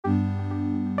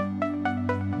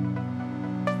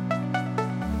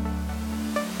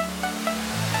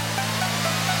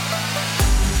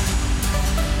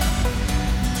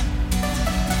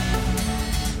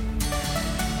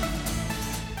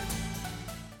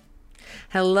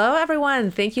Hello, everyone.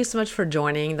 Thank you so much for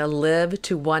joining the Live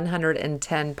to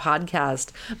 110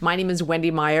 podcast. My name is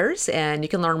Wendy Myers, and you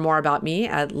can learn more about me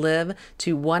at live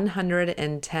to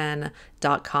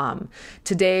 110.com.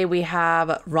 Today, we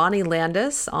have Ronnie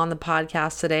Landis on the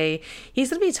podcast today. He's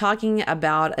going to be talking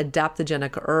about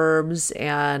adaptogenic herbs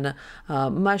and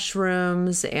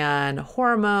mushrooms and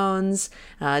hormones,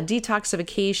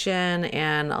 detoxification,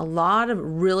 and a lot of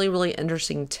really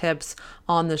interesting tips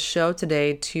on the show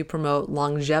today to promote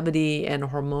longevity and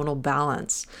hormonal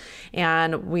balance.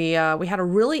 And we had a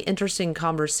really interesting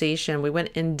conversation. We went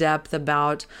in depth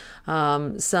about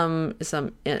some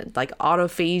like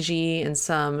autophagy and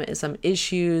some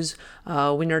issues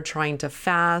when you're trying to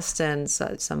fast, and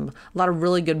a lot of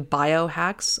really good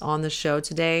biohacks on the show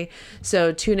today.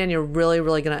 So tune in. You're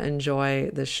really going to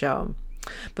enjoy the show.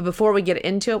 But before we get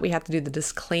into it, we have to do the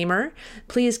disclaimer.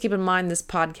 Please keep in mind this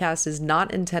podcast is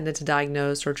not intended to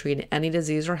diagnose or treat any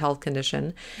disease or health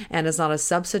condition and is not a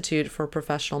substitute for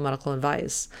professional medical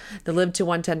advice. The Live to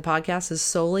 110 podcast is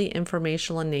solely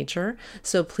informational in nature,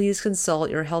 so please consult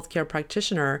your healthcare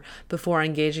practitioner before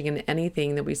engaging in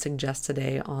anything that we suggest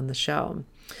today on the show.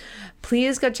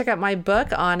 Please go check out my book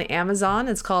on Amazon.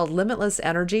 It's called Limitless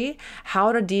Energy: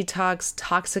 How to Detox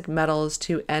Toxic Metals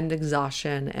to End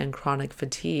Exhaustion and Chronic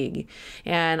Fatigue.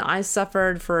 And I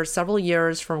suffered for several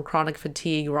years from chronic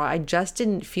fatigue where I just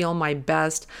didn't feel my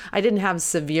best. I didn't have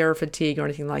severe fatigue or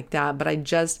anything like that, but I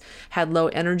just had low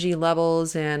energy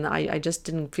levels and I just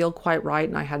didn't feel quite right,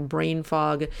 and I had brain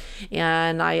fog.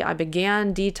 And I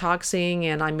began detoxing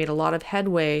and I made a lot of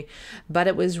headway, but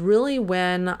it was really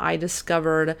when I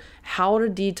discovered how to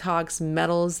detox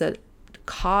metals that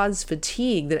cause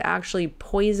fatigue, that actually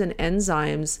poison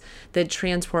enzymes that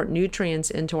transport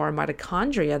nutrients into our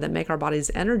mitochondria that make our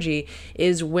body's energy,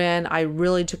 is when I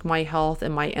really took my health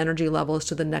and my energy levels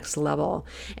to the next level.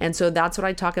 And so that's what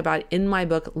I talk about in my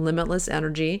book, Limitless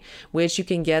Energy, which you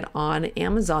can get on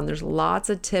Amazon. There's lots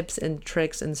of tips and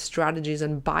tricks and strategies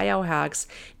and biohacks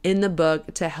in the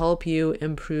book to help you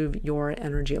improve your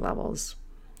energy levels.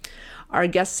 Our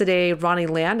guest today, Ronnie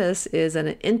Landis, is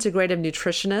an integrative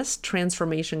nutritionist,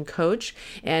 transformation coach,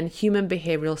 and human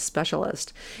behavioral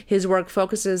specialist. His work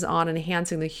focuses on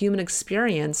enhancing the human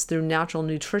experience through natural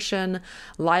nutrition,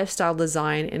 lifestyle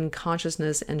design, and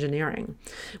consciousness engineering.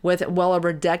 With well over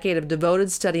a decade of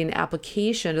devoted study and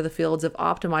application to the fields of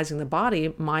optimizing the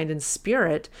body, mind, and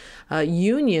spirit,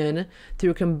 union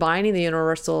through combining the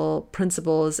universal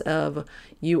principles of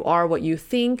you are what you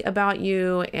think about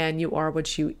you, and you are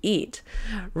what you eat.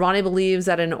 Ronnie believes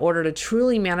that in order to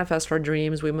truly manifest our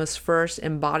dreams, we must first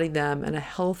embody them in a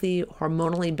healthy,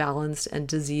 hormonally balanced, and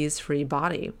disease-free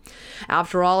body.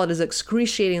 After all, it is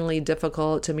excruciatingly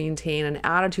difficult to maintain an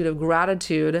attitude of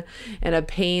gratitude in a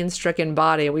pain-stricken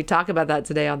body. We talk about that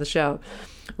today on the show.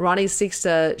 Ronnie seeks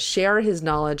to share his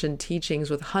knowledge and teachings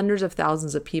with hundreds of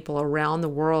thousands of people around the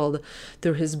world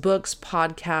through his books,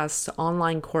 podcasts,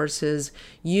 online courses,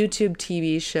 YouTube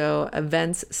TV show,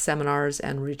 events, seminars,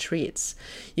 and retreats.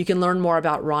 You can learn more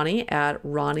about Ronnie at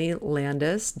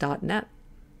ronnielandis.net.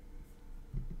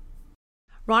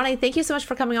 Ronnie, thank you so much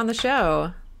for coming on the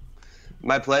show.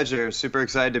 My pleasure. Super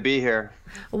excited to be here.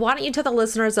 Why don't you tell the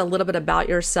listeners a little bit about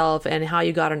yourself and how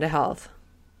you got into health?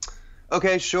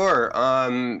 Okay, sure.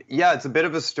 It's a bit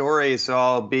of a story, so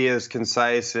I'll be as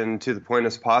concise and to the point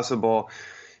as possible.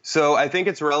 So I think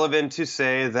it's relevant to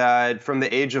say that from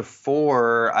the age of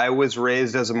 4, I was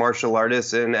raised as a martial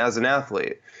artist and as an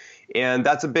athlete. And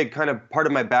that's a big kind of part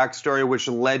of my backstory, which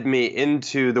led me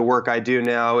into the work I do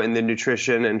now in the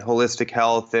nutrition and holistic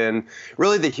health and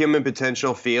really the human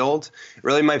potential field.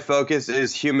 Really, my focus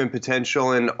is human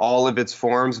potential in all of its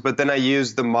forms, but then I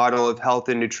use the model of health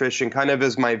and nutrition kind of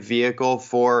as my vehicle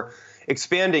for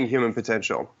expanding human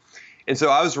potential. And so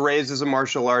I was raised as a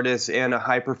martial artist and a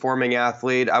high-performing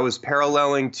athlete. I was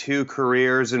paralleling 2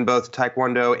 careers in both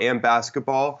Taekwondo and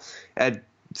basketball at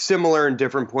similar and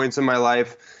different points in my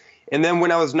life. And then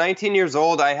when I was 19 years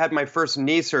old, I had my first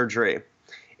knee surgery.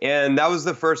 And that was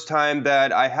the first time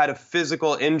that I had a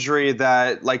physical injury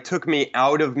that took me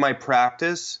out of my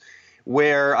practice,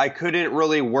 where I couldn't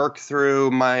really work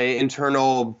through my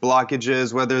internal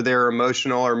blockages, whether they're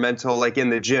emotional or mental, in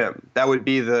the gym. That would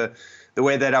be the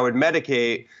way that I would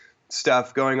medicate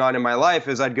stuff going on in my life,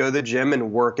 is I'd go to the gym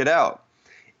and work it out.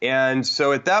 And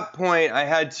so at that point, I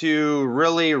had to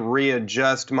really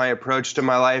readjust my approach to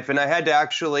my life, and I had to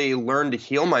actually learn to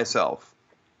heal myself.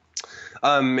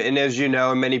 And as you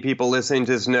know, and many people listening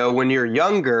to this know, when you're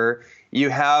younger,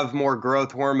 you have more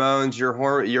growth hormones. Your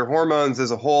hormones as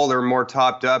a whole are more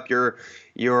topped up.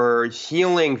 Your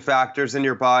healing factors in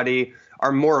your body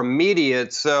are more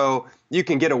immediate, so you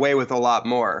can get away with a lot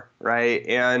more, right?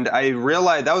 And I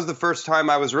realized that was the first time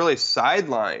I was really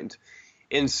sidelined.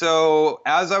 And so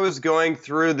as I was going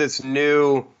through this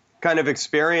new kind of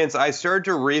experience, I started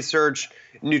to research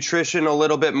nutrition a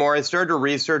little bit more. I started to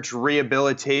research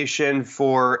rehabilitation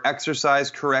for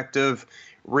exercise corrective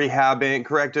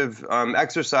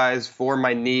exercise for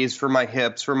my knees, for my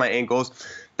hips, for my ankles.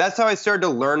 That's how I started to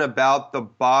learn about the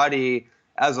body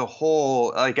as a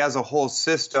whole, like as a whole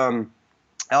system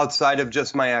outside of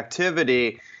just my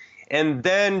activity. And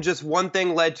then just one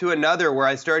thing led to another where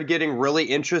I started getting really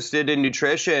interested in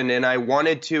nutrition and I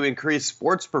wanted to increase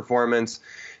sports performance.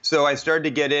 So I started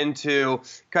to get into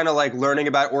kind of like learning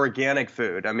about organic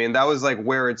food. I mean, that was like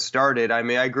where it started. I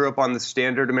mean, I grew up on the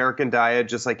standard American diet,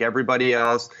 just like everybody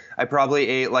else. I probably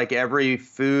ate like every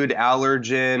food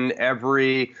allergen,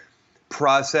 every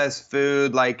processed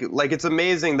food. Like it's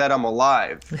amazing that I'm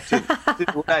alive.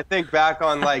 When I think back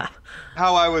on like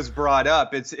how I was brought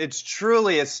up, it's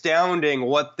truly astounding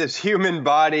what this human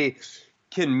body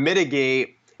can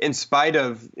mitigate in spite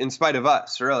of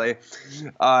us, really.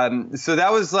 So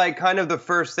that was like kind of the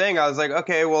first thing. I was like,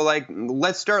 okay, well, like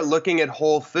let's start looking at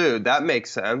whole food. That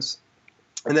makes sense.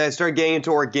 And then I started getting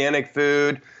into organic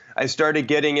food. I started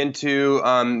getting into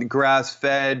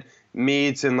grass-fed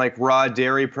meats and like raw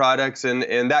dairy products,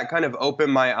 and that kind of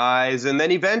opened my eyes. And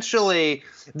then eventually,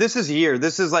 this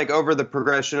is like over the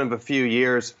progression of a few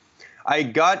years, I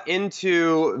got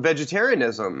into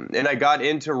vegetarianism and I got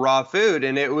into raw food,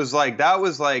 and it was like that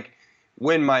was like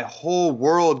when my whole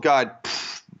world got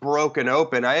broken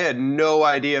open. I had no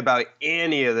idea about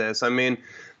any of this. I mean,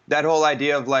 that whole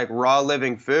idea of like raw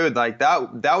living food, like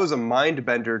that was a mind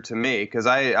bender to me, because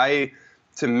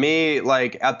to me,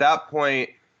 like at that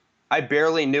point, I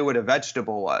barely knew what a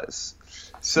vegetable was.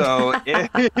 So,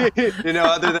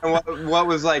 other than what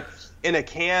was like in a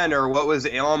can or what was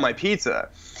on my pizza.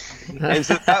 And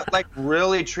so that like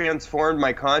really transformed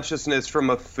my consciousness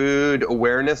from a food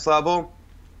awareness level.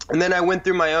 And then I went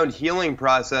through my own healing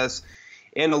process.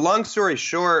 And a long story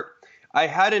short, I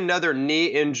had another knee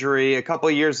injury a couple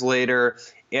years later,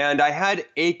 and I had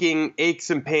aches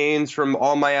and pains from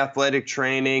all my athletic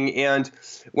training. And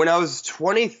when I was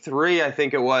 23, I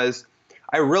think it was,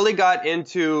 I really got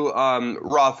into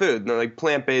raw food, like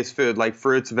plant-based food, like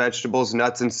fruits, vegetables,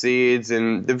 nuts, and seeds,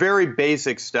 and the very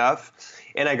basic stuff.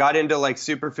 And I got into like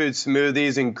superfood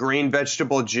smoothies and green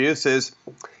vegetable juices.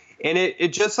 And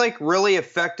it just like really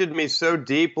affected me so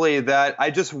deeply that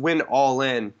I just went all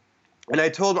in. And I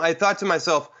thought to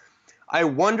myself, I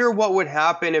wonder what would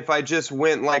happen if I just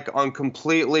went like on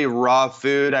completely raw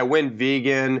food. I went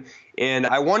vegan, and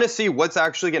I want to see what's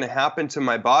actually going to happen to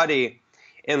my body.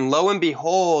 And lo and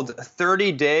behold,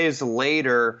 30 days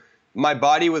later, my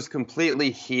body was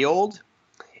completely healed.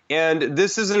 And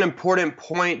this is an important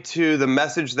point to the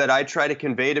message that I try to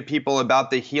convey to people about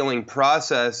the healing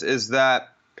process, is that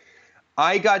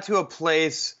I got to a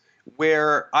place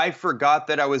where I forgot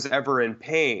that I was ever in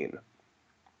pain.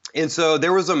 And so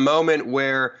there was a moment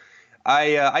where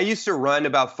I used to run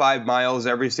about 5 miles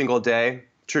every single day,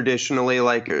 traditionally,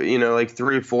 like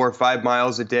 3, 4, 5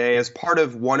 miles a day as part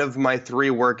of one of my 3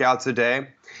 workouts a day.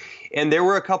 And there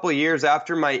were a couple of years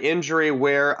after my injury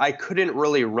where I couldn't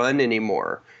really run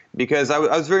anymore, because I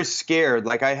was very scared.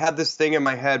 Like I had this thing in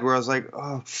my head where I was like,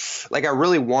 oh, like I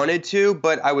really wanted to,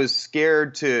 but I was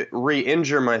scared to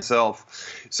re-injure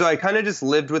myself. So I kind of just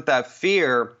lived with that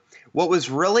fear. What was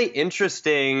really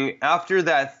interesting after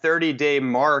that 30-day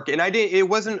mark, and I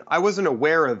wasn't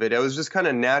aware of it. I was just kind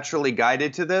of naturally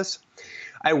guided to this.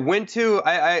 I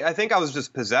think I was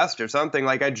just possessed or something.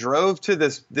 Like I drove to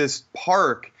this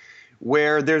park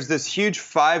where there's this huge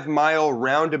 5-mile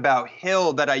roundabout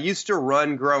hill that I used to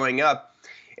run growing up.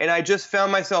 And I just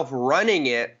found myself running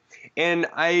it. And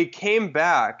I came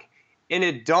back, and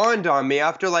it dawned on me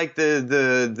after like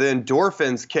the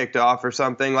endorphins kicked off or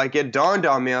something. Like it dawned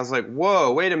on me. I was like,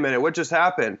 whoa, wait a minute. What just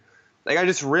happened? Like I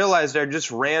just realized I just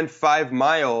ran 5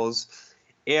 miles.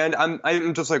 And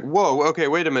I'm just like, whoa, okay,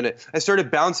 wait a minute. I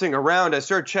started bouncing around. I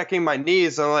started checking my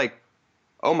knees. And I'm like,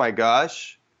 oh my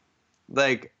gosh.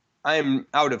 Like, I'm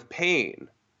out of pain.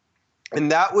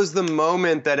 And that was the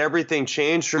moment that everything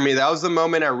changed for me. That was the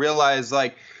moment I realized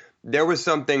like there was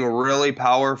something really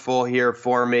powerful here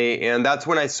for me. And that's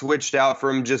when I switched out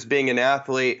from just being an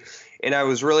athlete. And I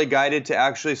was really guided to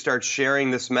actually start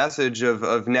sharing this message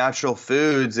of natural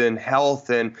foods and health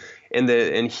and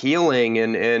healing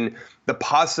and the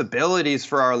possibilities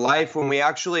for our life when we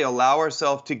actually allow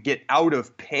ourselves to get out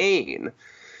of pain.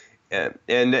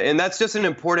 And that's just an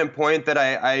important point that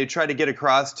I try to get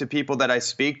across to people that I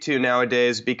speak to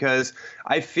nowadays, because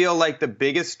I feel like the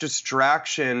biggest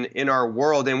distraction in our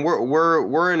world, and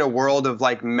we're in a world of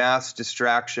like mass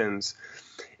distractions,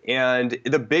 and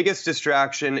the biggest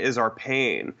distraction is our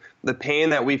pain. The pain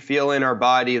that we feel in our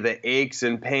body, the aches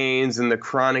and pains and the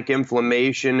chronic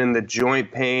inflammation and the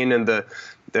joint pain and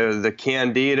the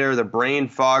candida or the brain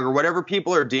fog or whatever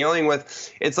people are dealing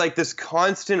with. It's like this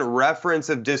constant reference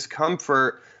of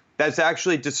discomfort that's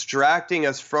actually distracting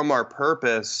us from our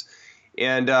purpose.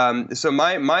 And so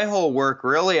my whole work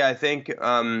really, I think,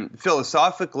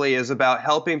 philosophically is about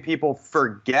helping people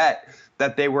forget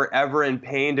that they were ever in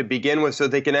pain to begin with, so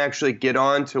they can actually get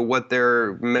on to what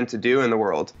they're meant to do in the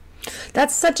world.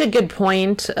 That's such a good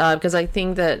point, because I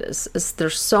think that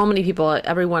there's so many people,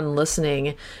 everyone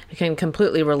listening can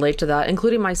completely relate to that,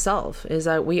 including myself, is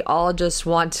that we all just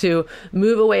want to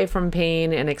move away from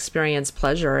pain and experience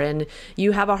pleasure. And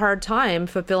you have a hard time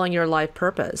fulfilling your life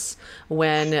purpose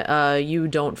when you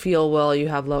don't feel well, you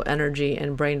have low energy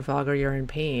and brain fog, or you're in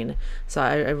pain. So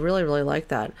I really, really like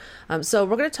that. So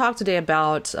we're going to talk today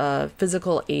about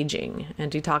physical aging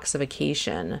and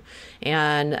detoxification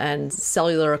and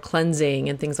cellular cleansing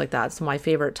and things like that. It's my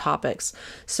favorite topics.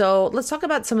 So let's talk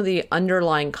about some of the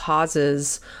underlying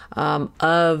causes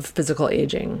of physical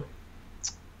aging.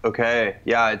 Okay.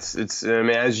 Yeah, it's I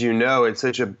mean, as you know, it's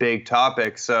such a big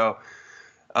topic. So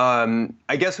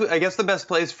I guess the best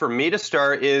place for me to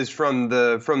start is from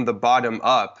the bottom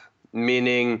up,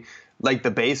 meaning like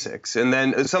the basics. And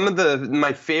then some of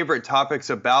my favorite topics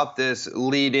about this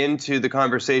lead into the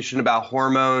conversation about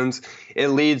hormones. It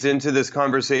leads into this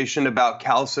conversation about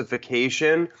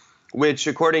calcification, which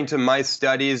according to my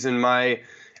studies and my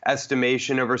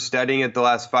estimation over studying it the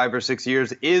last 5 or 6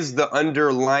 years is the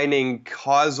underlying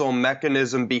causal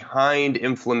mechanism behind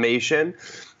inflammation,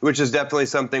 which is definitely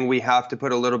something we have to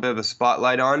put a little bit of a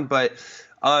spotlight on. But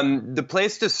the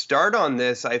place to start on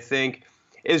this, I think,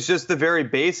 is just the very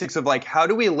basics of like, how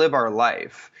do we live our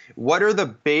life? What are the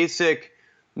basic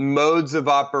modes of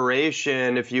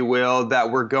operation, if you will,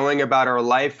 that we're going about our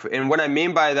life? And what I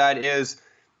mean by that is,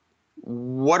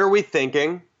 what are we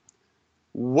thinking?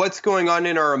 What's going on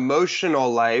in our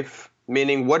emotional life?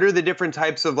 Meaning, what are the different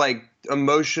types of like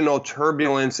emotional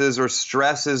turbulences or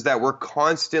stresses that we're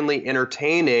constantly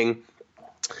entertaining?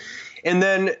 And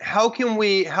then how can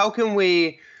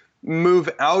we move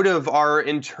out of our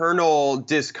internal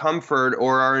discomfort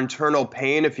or our internal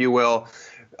pain, if you will,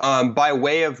 by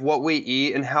way of what we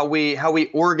eat and how we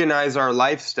organize our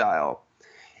lifestyle?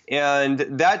 And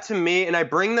that to me, and I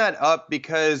bring that up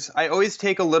because I always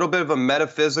take a little bit of a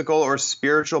metaphysical or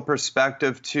spiritual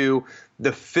perspective to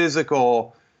the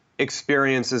physical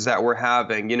experiences that we're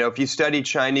having. You know, if you study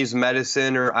Chinese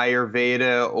medicine or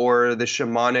Ayurveda or the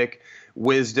shamanic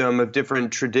wisdom of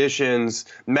different traditions,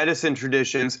 medicine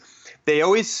traditions, they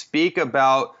always speak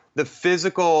about the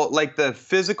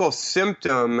physical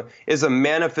symptom is a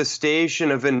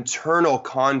manifestation of internal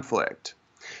conflict.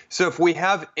 So if we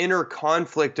have inner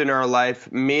conflict in our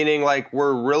life, meaning like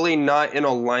we're really not in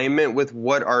alignment with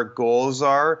what our goals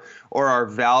are or our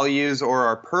values or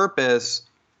our purpose,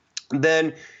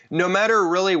 then no matter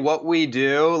really what we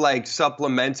do, like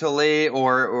supplementally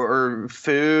or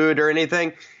food or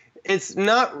anything, it's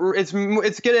going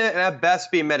to at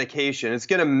best be medication. It's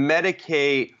going to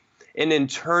medicate an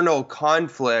internal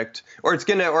conflict, or it's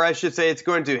going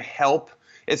to help.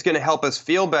 It's going to help us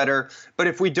feel better. But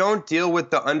if we don't deal with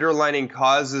the underlying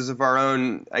causes of our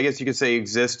own, I guess you could say,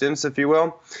 existence, if you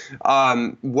will,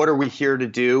 what are we here to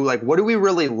do? Like, what do we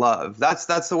really love? That's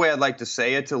the way I'd like to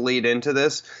say it to lead into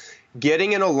this.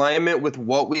 Getting in alignment with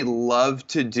what we love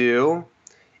to do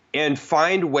and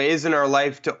find ways in our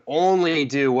life to only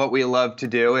do what we love to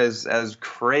do, as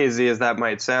crazy as that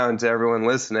might sound to everyone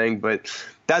listening. But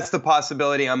that's the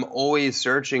possibility I'm always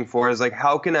searching for, is like,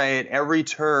 how can I at every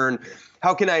turn,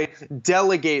 how can I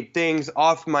delegate things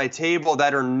off my table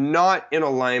that are not in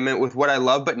alignment with what I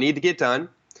love but need to get done,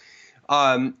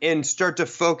 and start to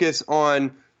focus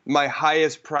on my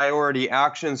highest priority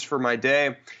actions for my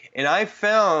day. And I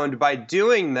found by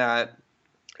doing that,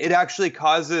 it actually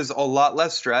causes a lot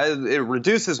less stress. It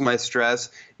reduces my stress.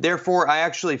 Therefore, I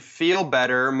actually feel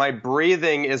better. My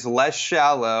breathing is less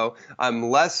shallow. I'm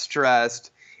less stressed.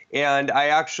 And I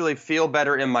actually feel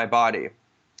better in my body.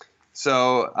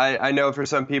 So I know for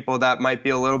some people that might be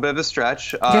a little bit of a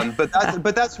stretch.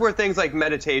 But that's where things like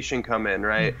meditation come in,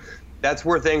 right? That's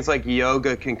where things like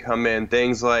yoga can come in.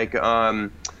 Things like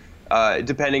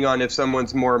depending on if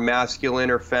someone's more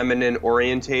masculine or feminine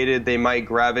orientated, they might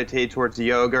gravitate towards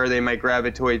yoga, or they might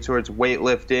gravitate towards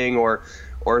weightlifting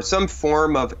or some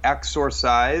form of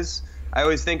exercise. I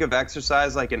always think of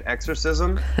exercise like an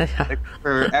exorcism, like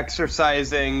for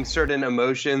exercising certain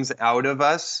emotions out of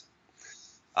us.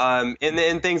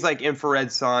 And things like infrared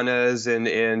saunas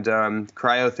and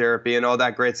cryotherapy and all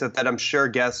that great stuff that I'm sure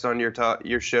guests on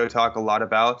your show talk a lot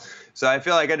about. So I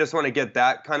feel like I just want to get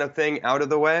that kind of thing out of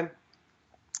the way.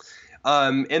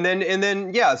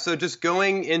 Yeah, so just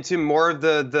going into more of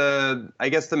the I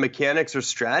guess the mechanics or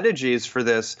strategies for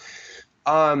this.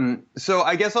 So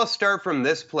I guess I'll start from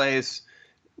this place.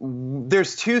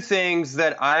 There's two things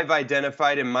that I've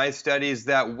identified in my studies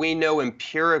that we know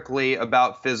empirically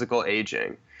about physical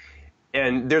aging.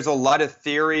 And there's a lot of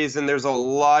theories, and there's a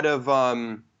lot of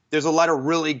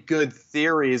really good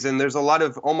theories, and there's a lot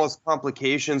of almost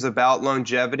complications about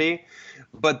longevity.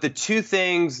 But the two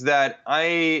things that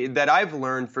I've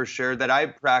learned for sure, that I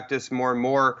practice more and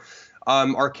more,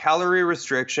 are calorie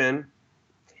restriction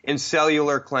and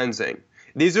cellular cleansing.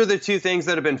 These are the two things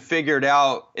that have been figured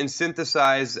out and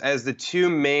synthesized as the two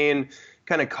main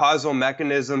kind of causal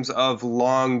mechanisms of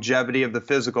longevity of the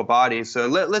physical body. So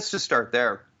let's just start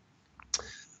there.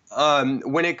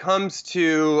 When it comes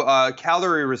to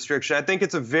calorie restriction, I think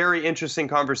it's a very interesting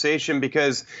conversation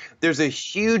because there's a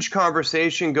huge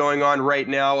conversation going on right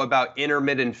now about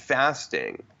intermittent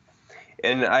fasting.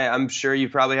 And I'm sure you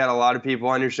probably had a lot of people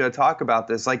on your show talk about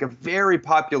this, like a very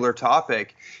popular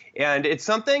topic. And it's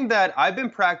something that I've been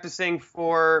practicing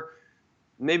for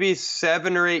maybe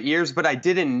 7 or 8 years, but I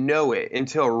didn't know it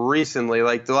until recently.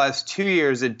 Like the last 2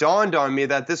 years, it dawned on me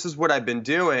that this is what I've been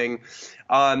doing.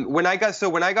 When I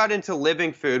got into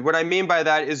living food, what I mean by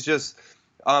that is just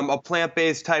a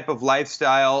plant-based type of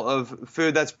lifestyle of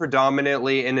food that's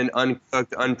predominantly in an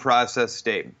uncooked, unprocessed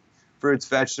state. Fruits,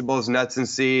 vegetables, nuts and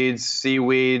seeds,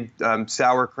 seaweed,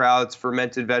 sauerkrauts,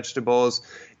 fermented vegetables,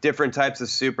 different types of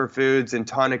superfoods and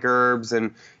tonic herbs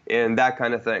and that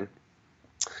kind of thing.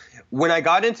 When I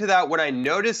got into that, what I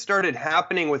noticed started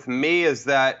happening with me is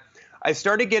that I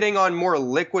started getting on more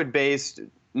liquid-based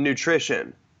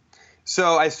nutrition.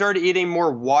 So I started eating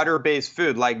more water-based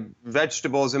food, like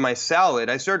vegetables in my salad.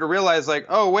 I started to realize, like,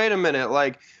 oh, wait a minute,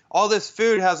 like all this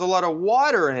food has a lot of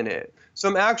water in it. So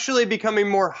I'm actually becoming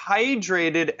more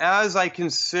hydrated as I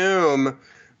consume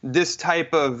this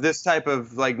type of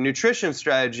like nutrition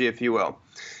strategy, if you will.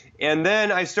 And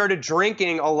then I started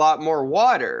drinking a lot more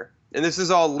water. And this is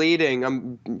all leading,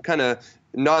 I'm kind of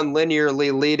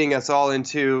non-linearly leading us all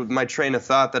into my train of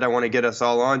thought that I want to get us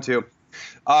all onto.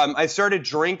 I started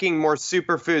drinking more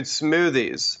superfood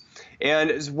smoothies.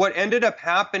 And what ended up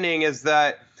happening is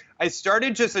that I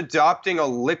started just adopting a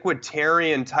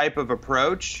liquiditarian type of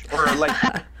approach, or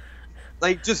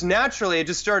like just naturally, it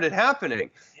just started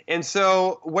happening. And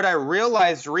so what I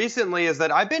realized recently is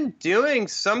that I've been doing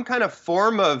some kind of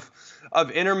form of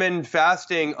intermittent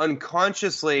fasting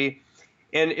unconsciously,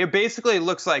 and it basically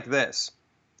looks like this.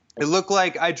 It looked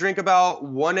like I drink about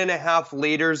 1.5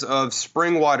 liters of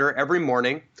spring water every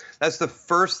morning. That's the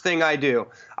first thing I do.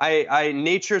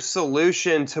 Nature's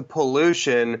solution to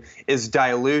pollution is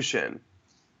dilution.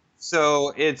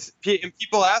 So and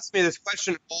people ask me this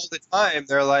question all the time.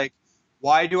 They're like,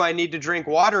 why do I need to drink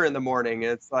water in the morning?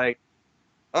 And it's like,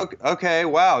 okay,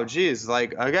 wow, geez,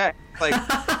 like, okay. Like,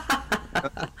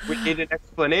 we need an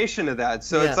explanation of that.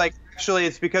 So It's like, actually,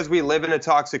 it's because we live in a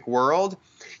toxic world.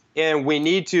 And we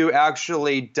need to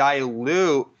actually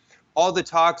dilute all the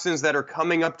toxins that are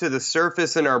coming up to the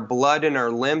surface in our blood and our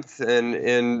lymph and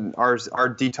in our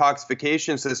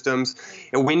detoxification systems.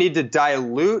 And we need to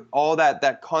dilute all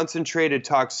that concentrated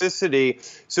toxicity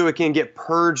so it can get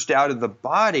purged out of the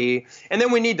body. And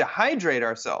then we need to hydrate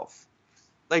ourselves.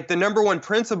 Like the number one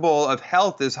principle of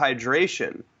health is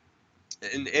hydration.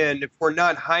 And if we're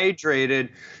not hydrated,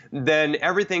 then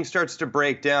everything starts to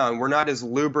break down. We're not as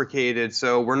lubricated,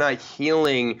 so we're not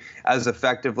healing as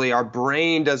effectively. Our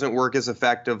brain doesn't work as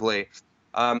effectively,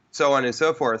 so on and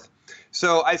so forth.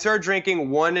 So I started drinking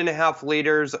 1.5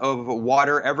 liters of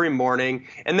water every morning,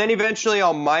 and then eventually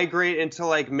I'll migrate into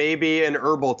like maybe an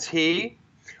herbal tea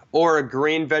or a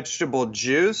green vegetable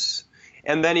juice.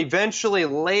 And then eventually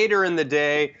later in the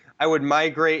day, I would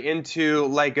migrate into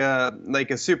like a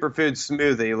superfood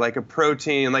smoothie, like a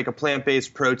protein, like a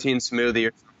plant-based protein smoothie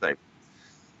or something.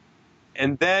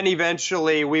 And then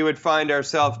eventually we would find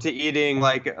ourselves to eating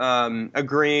like a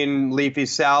green leafy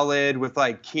salad with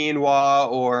like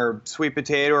quinoa or sweet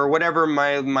potato or whatever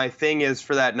my thing is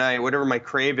for that night, whatever my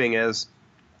craving is.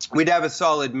 We'd have a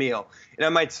solid meal. And I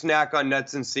might snack on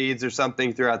nuts and seeds or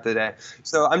something throughout the day.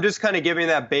 So I'm just kind of giving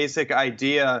that basic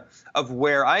idea of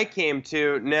where I came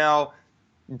to. Now,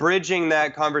 bridging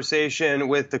that conversation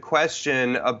with the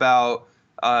question about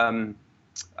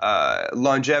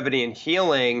longevity and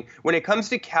healing. When it comes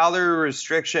to calorie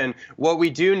restriction, what we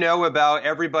do know about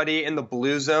everybody in the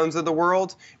blue zones of the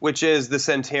world, which is the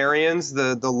centenarians,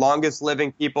 the longest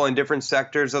living people in different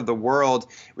sectors of the world,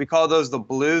 we call those the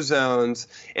blue zones.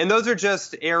 And those are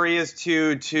just areas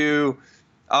to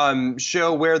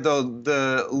show where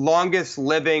the longest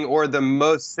living or the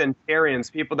most centenarians,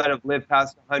 people that have lived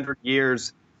past 100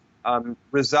 years,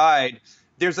 reside.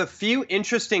 There's a few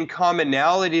interesting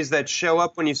commonalities that show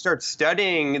up when you start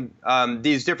studying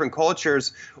these different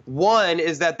cultures. One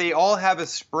is that they all have a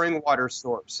spring water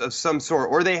source of some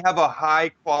sort, or they have a high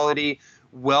quality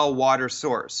well water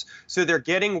source. So they're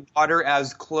getting water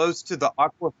as close to the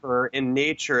aquifer in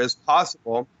nature as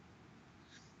possible.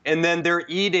 And then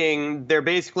they're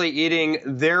basically eating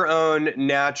their own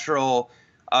natural,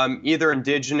 either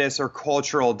indigenous or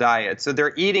cultural diet. So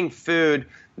they're eating food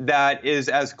that is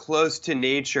as close to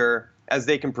nature as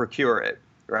they can procure it,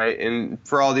 right? And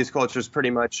for all these cultures, pretty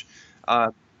much,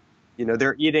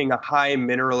 they're eating a high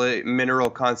mineral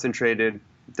concentrated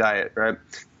diet, right?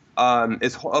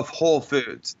 It's of whole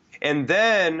foods. And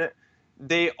then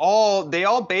they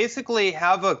all basically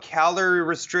have a calorie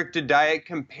restricted diet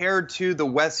compared to the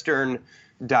Western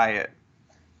diet.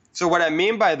 So what I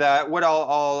mean by that, what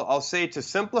I'll say to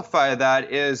simplify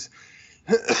that is,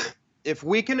 if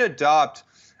we can adopt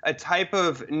a type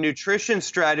of nutrition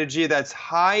strategy that's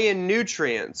high in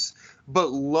nutrients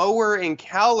but lower in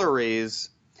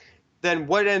calories, then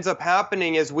what ends up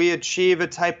happening is we achieve a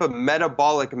type of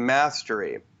metabolic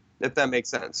mastery, if that makes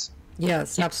sense.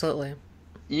 Yes, absolutely.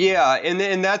 Yeah,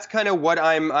 and that's kind of what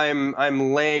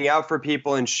I'm laying out for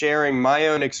people and sharing my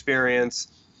own experience,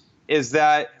 is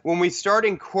that when we start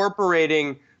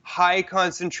incorporating high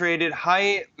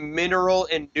mineral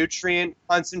and nutrient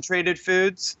concentrated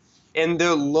foods, and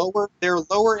they're lower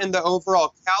in the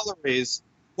overall calories,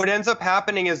 what ends up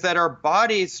happening is that our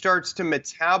body starts to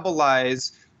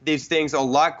metabolize these things a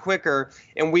lot quicker,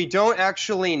 and we don't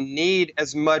actually need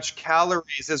as much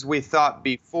calories as we thought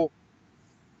before.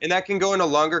 And that can go in a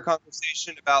longer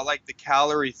conversation about like the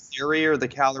calorie theory or the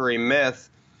calorie myth.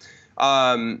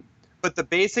 But the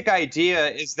basic idea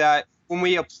is that when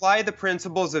we apply the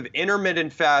principles of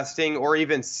intermittent fasting or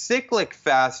even cyclic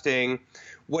fasting,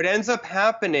 what ends up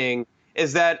happening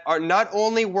is that not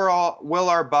only will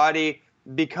our body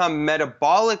become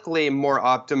metabolically more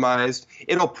optimized,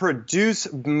 it'll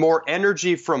produce more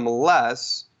energy from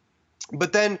less,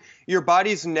 but then your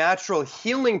body's natural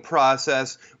healing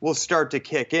process will start to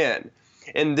kick in.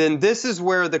 And then this is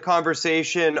where the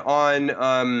conversation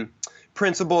on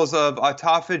principles of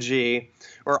autophagy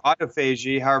or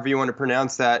autophagy, however you want to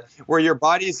pronounce that, where your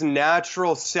body's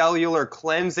natural cellular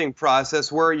cleansing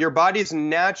process, where your body's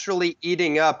naturally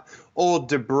eating up old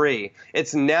debris.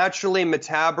 It's naturally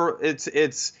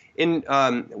it's in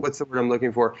what's the word I'm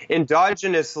looking for?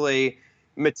 Endogenously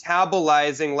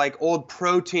metabolizing like old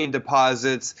protein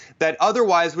deposits that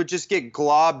otherwise would just get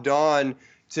globbed on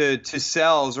to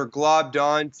cells or globbed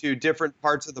on to different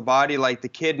parts of the body like the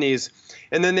kidneys,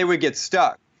 and then they would get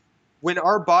stuck. When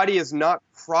our body is not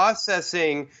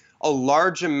processing a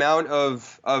large amount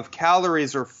of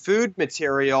calories or food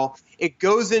material, it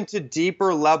goes into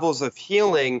deeper levels of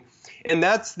healing, and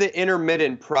that's the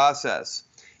intermittent process.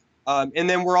 And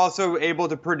then we're also able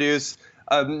to produce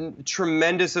a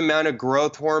tremendous amount of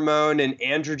growth hormone and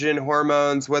androgen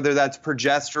hormones, whether that's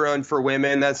progesterone for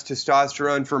women, that's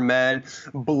testosterone for men.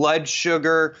 Blood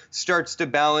sugar starts to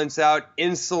balance out.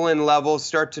 Insulin levels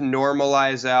start to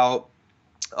normalize out.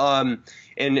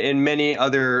 And many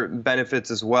other benefits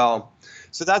as well.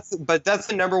 So that's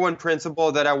the number one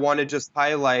principle that I want to just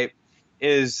highlight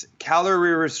is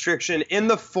calorie restriction in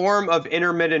the form of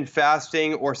intermittent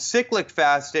fasting or cyclic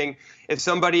fasting. If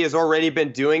somebody has already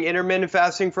been doing intermittent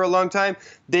fasting for a long time,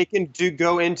 they can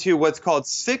go into what's called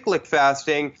cyclic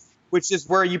fasting, which is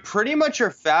where you pretty much are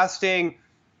fasting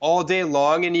all day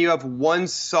long and you have one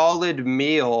solid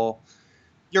meal.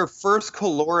 Your first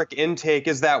caloric intake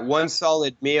is that one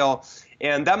solid meal.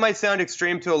 And that might sound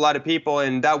extreme to a lot of people,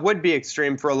 and that would be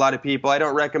extreme for a lot of people. I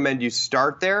don't recommend you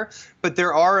start there, but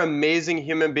there are amazing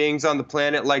human beings on the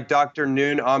planet like Dr.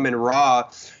 Noon Amin-Ra,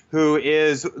 who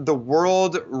is the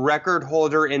world record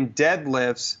holder in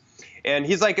deadlifts. And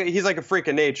he's like a freak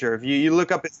of nature. If you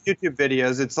look up his YouTube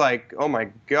videos, it's like, oh my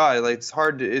God, like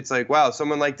it's like, wow,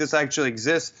 someone like this actually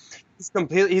exists. He's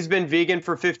been vegan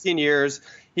for 15 years.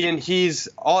 He eats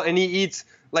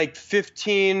like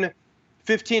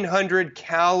 1,500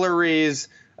 calories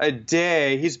a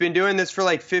day. He's been doing this for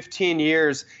like 15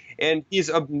 years, and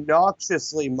he's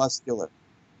obnoxiously muscular.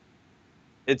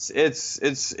 It's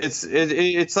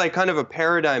like kind of a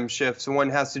paradigm shift, so one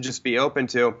has to just be open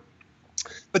to.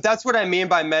 But that's what I mean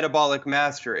by metabolic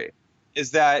mastery,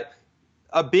 is that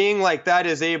a being like that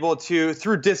is able to,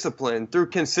 through discipline, through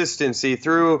consistency,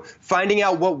 through finding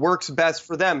out what works best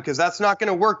for them, because that's not going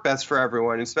to work best for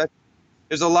everyone. Especially,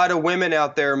 there's a lot of women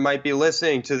out there might be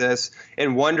listening to this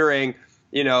and wondering,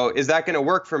 is that going to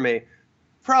work for me?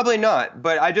 Probably not.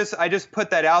 But I just put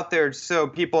that out there so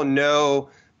people know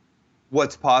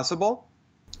what's possible.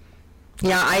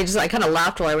 Yeah, I kind of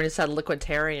laughed when you said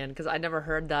liquiditarian because I never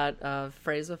heard that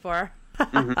phrase before.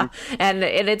 Mm-hmm. And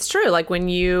it's true. Like when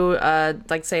you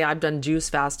like say I've done juice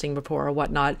fasting before or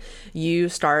whatnot, you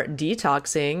start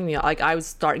detoxing. Like I would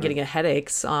start getting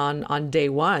headaches on day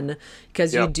one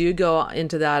because you do go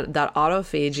into that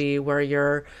autophagy where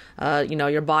your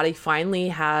body finally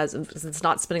it's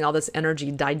not spending all this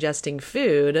energy digesting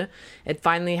food. It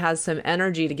finally has some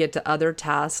energy to get to other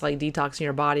tasks like detoxing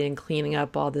your body and cleaning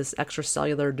up all this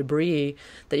extracellular debris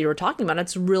that you were talking about.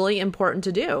 It's really important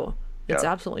to do. It's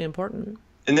absolutely important.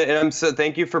 And I'm so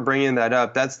thank you for bringing that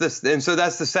up. That's the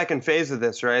second phase of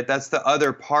this, right? That's the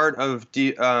other part of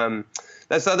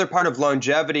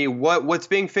longevity. What's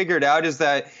being figured out is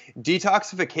that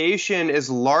detoxification is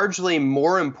largely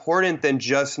more important than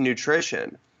just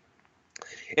nutrition.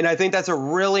 And I think that's a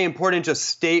really important just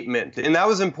statement. And that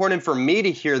was important for me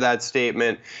to hear that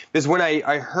statement because when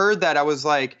I heard that, I was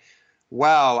like,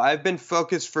 wow, I've been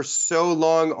focused for so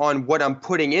long on what I'm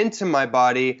putting into my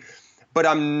body, but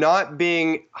I'm not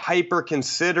being hyper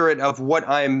considerate of what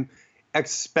I'm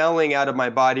expelling out of my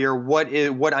body or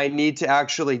what I need to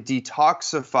actually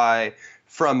detoxify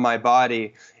from my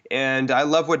body. And I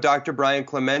love what Dr. Brian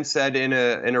Clement said in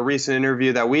a recent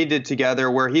interview that we did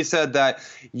together, where he said that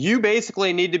you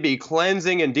basically need to be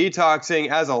cleansing and detoxing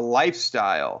as a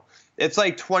lifestyle. It's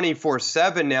like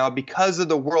 24/7 now because of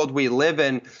the world we live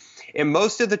in. And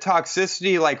most of the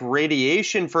toxicity, like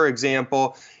radiation, for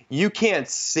example, you can't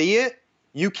see it.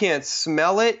 You can't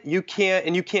smell it, you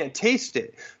can't taste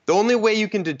it. The only way you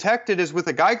can detect it is with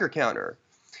a Geiger counter.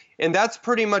 And that's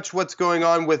pretty much what's going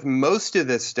on with most of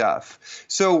this stuff.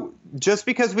 So just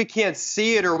because we can't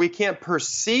see it or we can't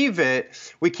perceive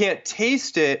it, we can't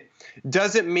taste it,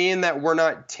 doesn't mean that we're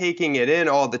not taking it in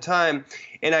all the time.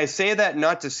 And I say that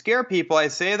not to scare people. I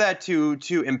say that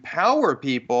to empower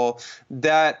people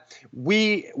that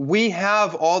we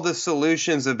have all the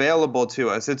solutions available to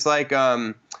us. It's like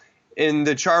in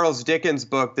the Charles Dickens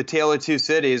book, The Tale of Two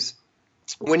Cities,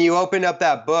 when you open up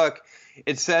that book,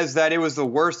 it says that it was the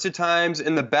worst of times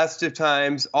and the best of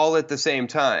times all at the same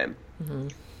time. Mm-hmm.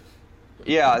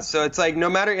 Yeah, so it's like no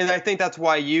matter, and I think that's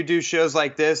why you do shows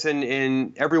like this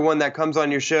and everyone that comes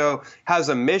on your show has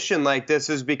a mission like this,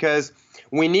 is because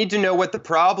we need to know what the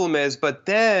problem is, but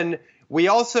then we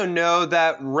also know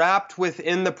that wrapped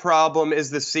within the problem is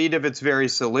the seed of its very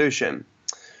solution.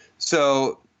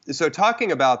 So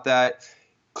talking about that,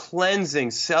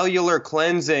 cleansing, cellular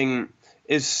cleansing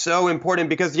is so important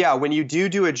because, when you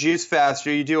do a juice fast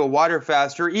or you do a water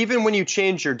fast, or even when you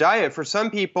change your diet, for some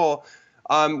people,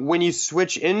 when you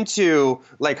switch into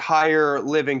like higher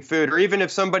living food, or even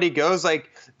if somebody goes like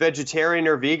vegetarian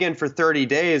or vegan for 30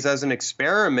 days as an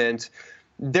experiment,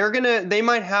 they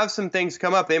might have some things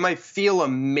come up. They might feel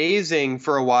amazing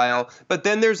for a while, but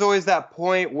then there's always that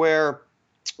point where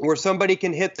somebody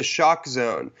can hit the shock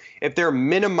zone. If they're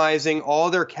minimizing all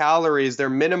their calories, they're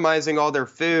minimizing all their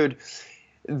food,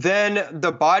 then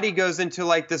the body goes into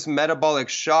like this metabolic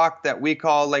shock that we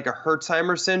call like a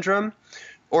Herxheimer syndrome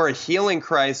or a healing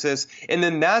crisis. And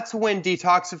then that's when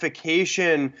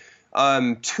detoxification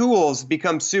tools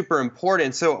become super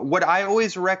important. So what I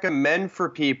always recommend for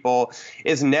people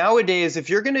is nowadays, if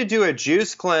you're going to do a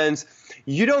juice cleanse,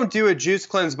 you don't do a juice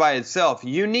cleanse by itself.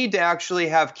 You need to actually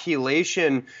have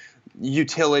chelation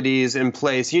utilities in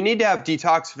place. You need to have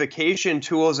detoxification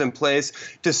tools in place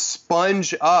to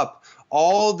sponge up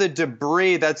all the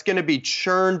debris that's going to be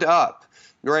churned up.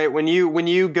 Right, when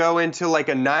you go into like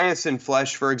a niacin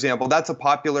flush, for example, that's a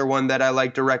popular one that I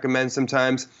like to recommend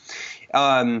sometimes.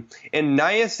 And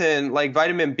niacin, like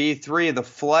vitamin B3, the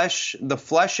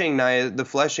flushing,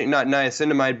 not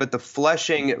niacinamide, but the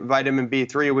flushing vitamin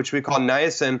B3, which we call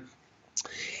niacin,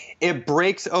 it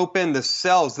breaks open the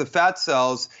cells, the fat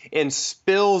cells, and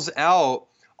spills out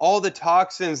all the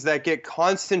toxins that get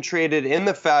concentrated in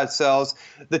the fat cells.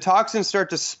 The toxins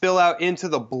start to spill out into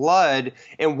the blood.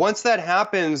 And once that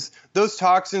happens, those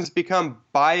toxins become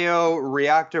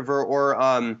bioreactive or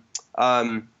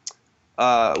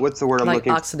what's the word I'm looking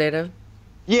for? Like oxidative?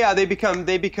 Yeah, they become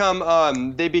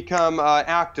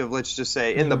active, let's just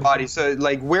say, in the body. So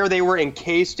like where they were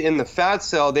encased in the fat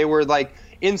cell, they were like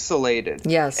insulated.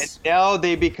 Yes.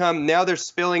 And now they're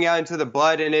spilling out into the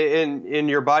blood, and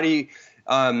your body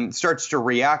starts to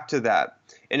react to that.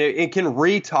 and it can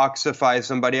retoxify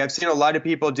somebody. I've seen a lot of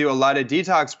people do a lot of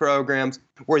detox programs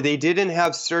where they didn't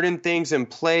have certain things in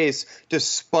place to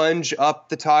sponge up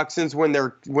the toxins when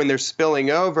they're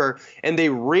spilling over, and they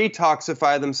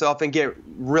retoxify themselves and get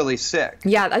really sick.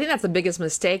 Yeah, I think that's the biggest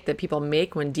mistake that people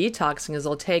make when detoxing is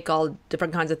they'll take all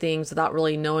different kinds of things without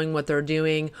really knowing what they're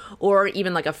doing. Or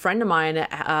even like a friend of mine,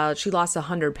 she lost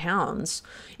 100 pounds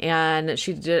and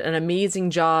she did an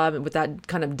amazing job with that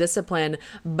kind of discipline,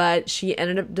 but she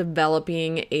ended up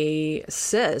developing a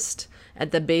cyst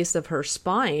at the base of her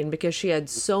spine because she had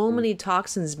so many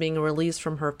toxins being released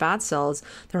from her fat cells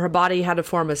that her body had to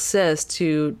form a cyst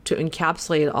to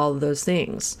encapsulate all of those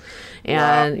things.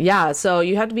 And wow. Yeah, so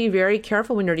you have to be very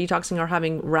careful when you're detoxing or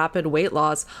having rapid weight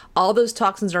loss. All those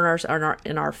toxins are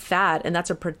in our fat, and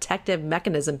that's a protective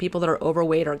mechanism. People that are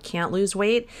overweight or can't lose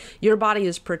weight, your body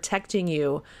is protecting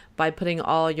you by putting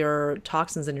all your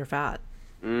toxins in your fat.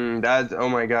 Oh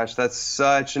my gosh, that's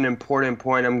such an important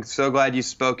point. I'm so glad you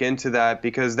spoke into that,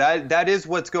 because that is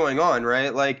what's going on,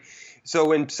 right? Like, so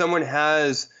when someone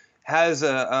has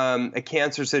a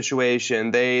cancer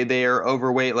situation, they are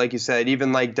overweight, like you said,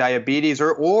 even like diabetes,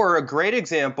 or a great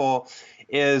example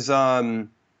is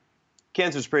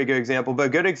cancer is a pretty good example, but a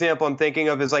good example I'm thinking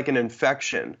of is like an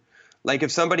infection. Like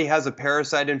if somebody has a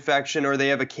parasite infection or they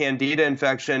have a candida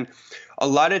infection, a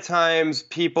lot of times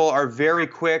people are very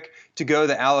quick to go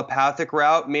the allopathic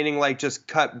route, meaning like just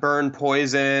cut, burn,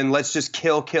 poison, let's just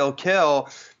kill.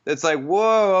 It's like,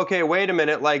 whoa, okay, wait a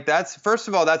minute. Like first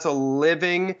of all, that's a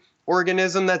living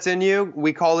organism that's in you.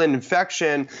 We call it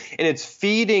infection, and it's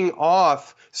feeding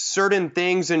off certain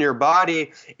things in your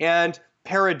body. And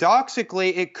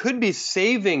paradoxically, it could be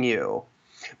saving you.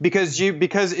 Because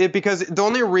the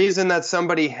only reason that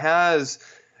somebody has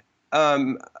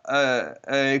an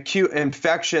acute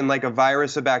infection like a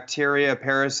virus, a bacteria, a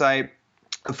parasite,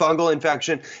 a fungal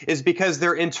infection is because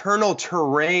their internal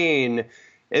terrain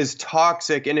is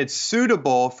toxic and it's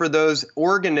suitable for those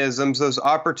organisms, those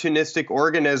opportunistic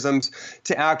organisms,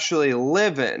 to actually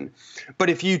live in. But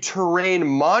if you terrain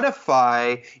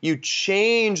modify, you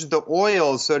change the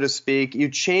oils, so to speak, you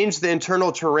change the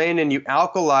internal terrain and you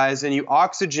alkalize and you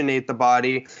oxygenate the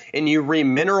body and you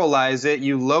remineralize it,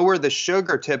 you lower the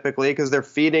sugar typically because they're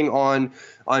feeding on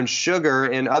sugar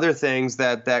and other things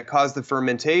that cause the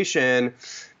fermentation.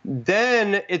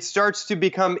 Then it starts to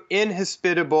become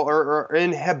inhospitable or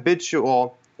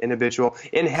inhabitual. You know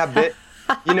the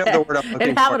word I'm looking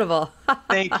inhabitable. For.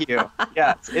 Thank you.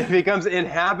 Yes, it becomes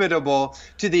inhabitable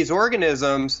to these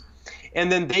organisms,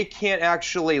 and then they can't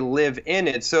actually live in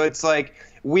it. So it's like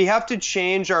we have to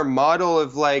change our model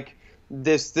of like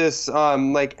this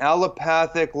like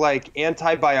allopathic, like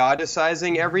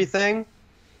antibioticizing everything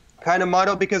kind of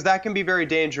model, because that can be very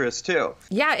dangerous too.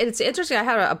 Yeah, it's interesting. I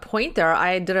had a point there.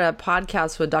 I did a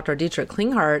podcast with Dr. Dietrich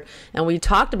Klinghardt, and we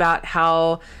talked about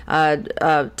how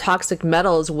toxic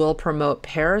metals will promote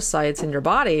parasites in your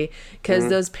body, because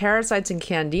those parasites in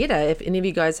candida, if any of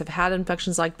you guys have had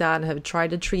infections like that and have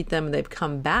tried to treat them and they've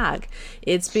come back,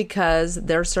 it's because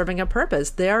they're serving a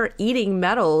purpose. They're eating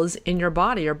metals in your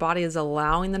body. Your body is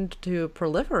allowing them to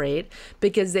proliferate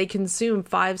because they consume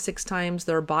 5-6 times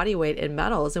their body weight in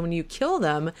metals. And when you kill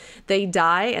them, they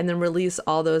die and then release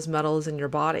all those metals in your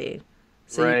body.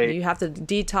 So right. you have to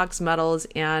detox metals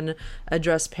and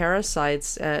address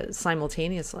parasites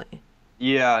simultaneously.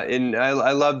 Yeah, and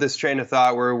I love this train of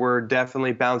thought where we're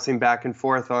definitely bouncing back and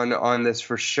forth on this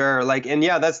for sure. Like, and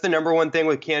yeah, that's the number one thing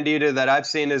with candida that I've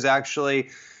seen is actually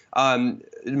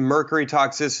mercury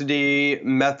toxicity,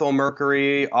 methyl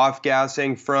mercury,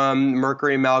 off-gassing from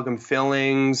mercury amalgam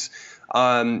fillings.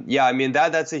 Yeah, I mean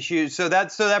that's a huge. So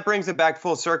that brings it back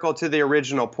full circle to the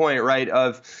original point, right?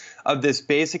 Of this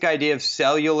basic idea of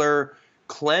cellular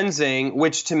cleansing,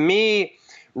 which to me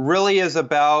really is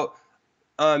about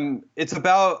it's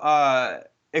about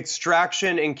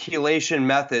extraction and chelation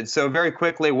methods. So very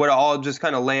quickly, what I'll just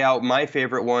kind of lay out my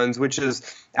favorite ones, which is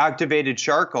activated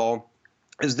charcoal,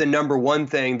 is the number one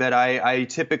thing that I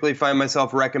typically find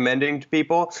myself recommending to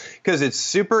people because it's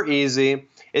super easy.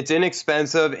 It's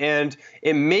inexpensive, and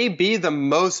it may be the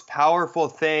most powerful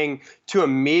thing to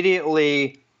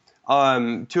immediately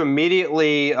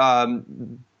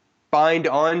bind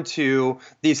onto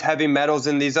these heavy metals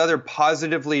and these other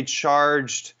positively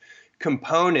charged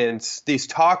components, these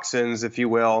toxins, if you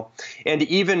will, and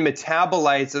even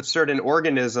metabolites of certain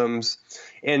organisms,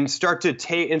 and start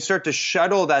to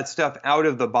shuttle that stuff out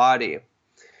of the body.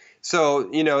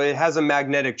 So, you know, it has a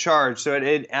magnetic charge, so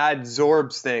it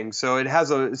adsorbs things. So it has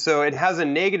a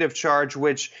negative charge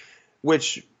which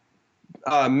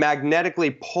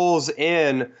magnetically pulls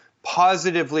in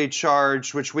positively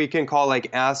charged, which we can call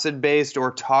like acid-based or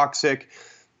toxic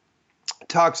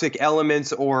toxic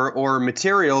elements or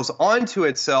materials onto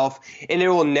itself, and it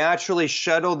will naturally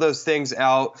shuttle those things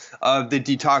out of the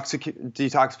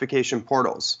detoxification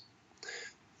portals.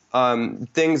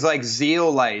 Things like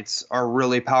zeolites are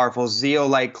really powerful.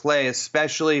 Zeolite clay,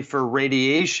 especially for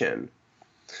radiation.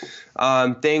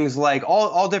 Things like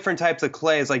all different types of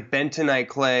clays, like bentonite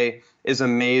clay is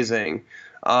amazing.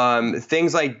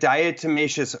 Things like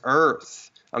diatomaceous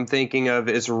earth, I'm thinking of,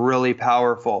 is really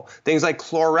powerful. Things like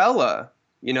chlorella,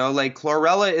 like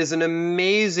chlorella is an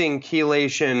amazing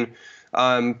chelation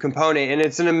component, and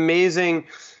it's an amazing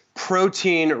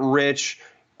protein-rich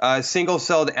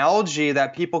single-celled algae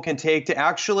that people can take to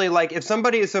actually, like,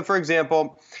 for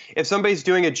example, if somebody's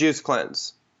doing a juice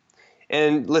cleanse,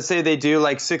 and let's say they do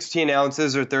like 16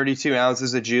 ounces or 32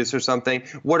 ounces of juice or something,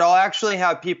 what I'll actually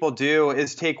have people do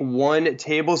is take 1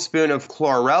 tablespoon of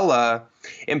chlorella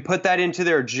and put that into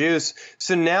their juice.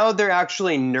 So now they're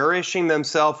actually nourishing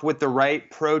themselves with the right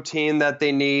protein that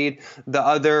they need, the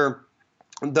other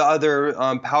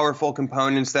powerful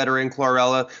components that are in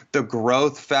chlorella, the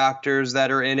growth factors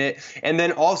that are in it, and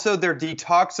then also they're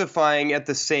detoxifying at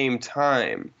the same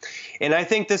time. And I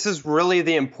think this is really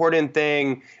the important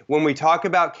thing when we talk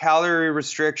about calorie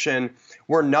restriction.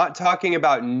 We're not talking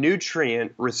about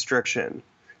nutrient restriction.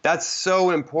 That's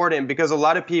so important, because a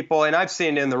lot of people, and I've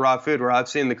seen it in the raw food where I've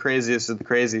seen the craziest of the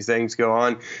crazy things go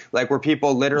on, like where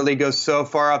people literally go so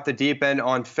far off the deep end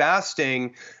on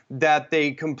fasting that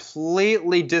they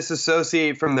completely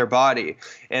disassociate from their body,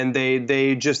 and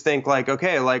they just think like,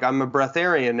 okay, like I'm a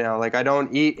breatharian now, like I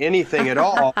don't eat anything at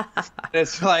all.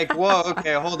 It's like, whoa,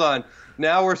 okay, hold on.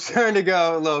 Now we're starting to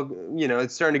go a little,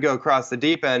 it's starting to go across the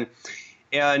deep end,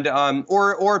 and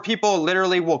or people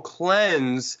literally will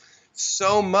cleanse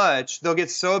so much, they'll get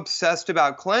so obsessed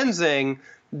about cleansing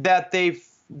that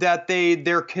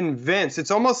they're convinced.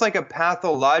 It's almost like a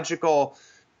pathological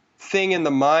thing in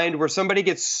the mind where somebody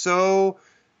gets so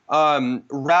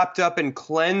wrapped up in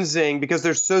cleansing because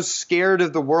they're so scared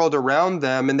of the world around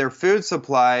them and their food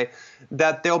supply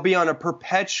that they'll be on a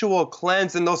perpetual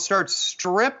cleanse, and they'll start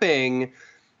stripping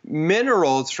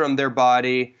minerals from their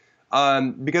body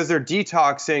because they're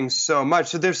detoxing so much.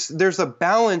 So there's a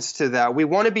balance to that. We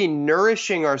want to be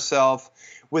nourishing ourselves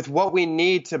with what we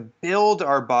need to build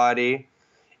our body,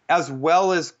 as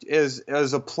well as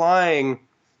applying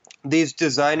these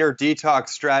designer detox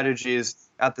strategies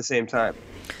at the same time.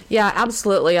 Yeah,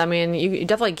 absolutely. I mean, you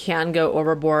definitely can go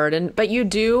overboard, but you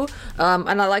do.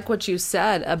 And I like what you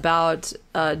said about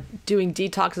doing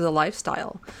detox as a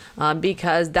lifestyle,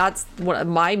 because that's what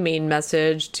my main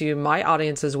message to my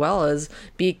audience as well is,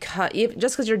 because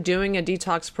just because you're doing a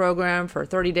detox program for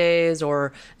 30 days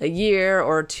or a year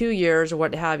or 2 years or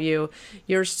what have you,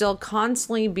 you're still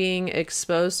constantly being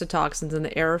exposed to toxins in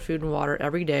the air, food, and water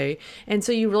every day. And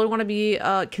so you really want to be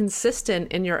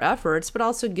consistent in your efforts, but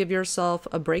also give yourself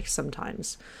a break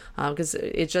sometimes, because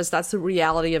that's the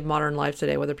reality of modern life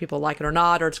today, whether people like it or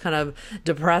not, or it's kind of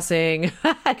depressing.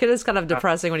 It is kind of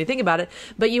depressing when you think about it,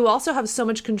 but you also have so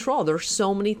much control. There's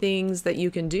so many things that you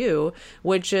can do,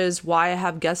 which is why I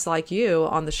have guests like you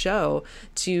on the show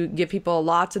to give people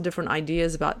lots of different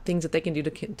ideas about things that they can do to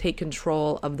take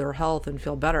control of their health and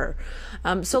feel better.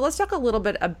 So let's talk a little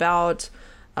bit about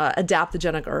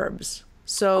adaptogenic herbs.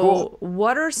 So cool.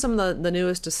 What are some of the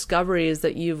newest discoveries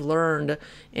that you've learned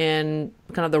in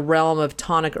kind of the realm of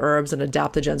tonic herbs and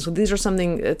adaptogens? So these are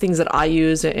things that I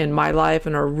use in my life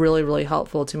and are really, really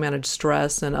helpful to manage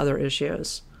stress and other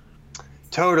issues.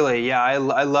 Totally. Yeah, I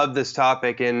love this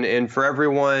topic. And for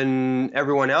everyone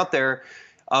out there,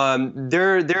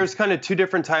 there's kind of 2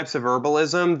 different types of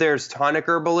herbalism. There's tonic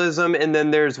herbalism, and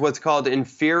then there's what's called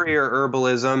inferior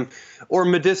herbalism or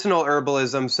medicinal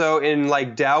herbalism. So in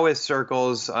like Taoist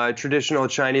circles, traditional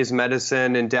Chinese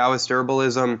medicine and Taoist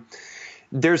herbalism,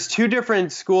 there's 2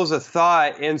 different schools of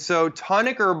thought. And so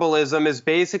tonic herbalism is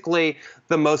basically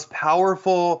the most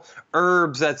powerful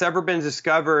herbs that's ever been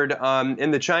discovered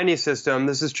in the Chinese system.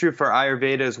 This is true for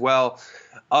Ayurveda as well,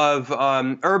 of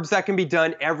herbs that can be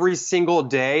done every single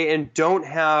day and don't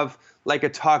have like a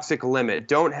toxic limit,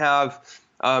 don't have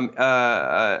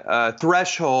a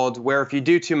threshold where if you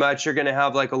do too much, you're going to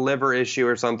have like a liver issue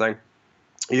or something.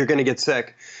 You're going to get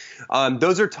sick.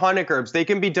 Those are tonic herbs. They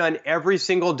can be done every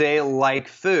single day like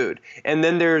food. And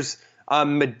then there's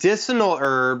medicinal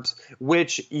herbs,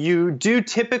 which you do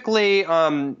typically,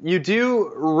 you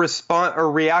do respond or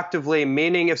reactively,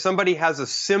 meaning if somebody has a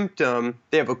symptom,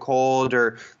 they have a cold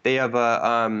or they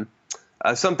have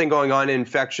something going on,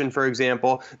 infection, for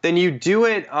example, then you do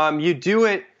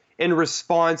it in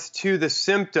response to the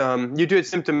symptom. You do it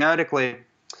symptomatically.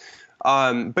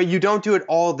 But you don't do it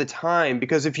all the time,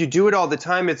 because if you do it all the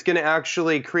time, it's going to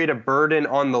actually create a burden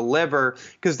on the liver,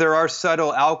 because there are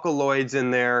subtle alkaloids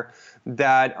in there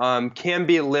that can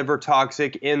be liver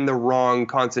toxic in the wrong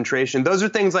concentration. Those are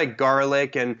things like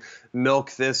garlic and milk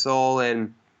thistle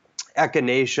and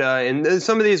echinacea and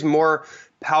some of these more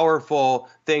powerful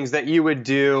things that you would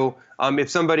do if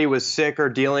somebody was sick or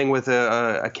dealing with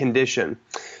a condition.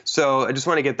 So I just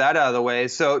want to get that out of the way.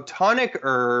 So tonic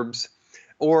herbs,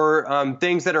 or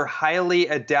things that are highly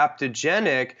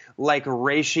adaptogenic, like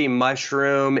reishi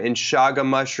mushroom and chaga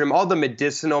mushroom, all the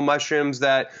medicinal mushrooms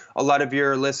that a lot of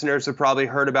your listeners have probably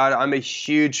heard about. I'm a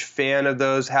huge fan of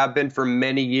those, have been for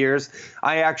many years.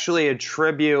 I actually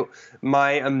attribute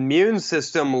my immune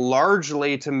system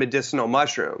largely to medicinal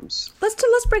mushrooms. Let's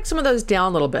break some of those down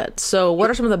a little bit. So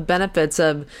what are some of the benefits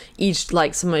of each,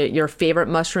 like some of your favorite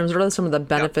mushrooms? What are some of the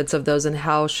benefits of those, and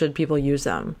how should people use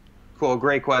them? Cool,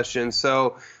 great question.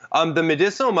 So the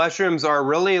medicinal mushrooms are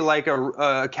really like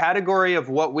a category of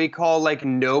what we call like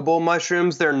noble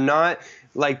mushrooms. They're not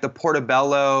like the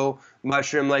portobello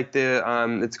mushroom, like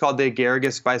it's called the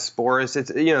Agaricus bisporus. It's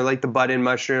like the button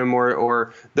mushroom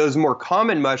or those more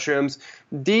common mushrooms.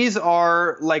 These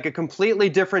are like a completely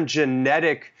different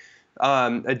genetic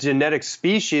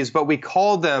species, but we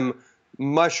call them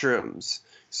mushrooms.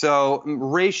 So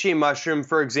reishi mushroom,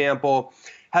 for example,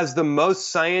 has the most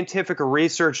scientific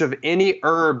research of any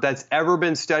herb that's ever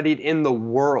been studied in the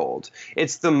world.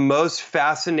 It's the most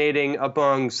fascinating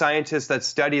among scientists that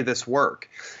study this work.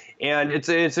 And it's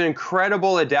an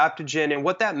incredible adaptogen. And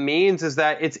what that means is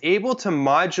that it's able to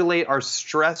modulate our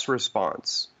stress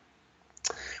response,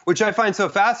 which I find so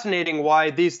fascinating,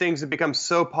 why these things have become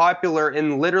so popular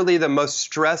in literally the most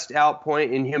stressed out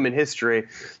point in human history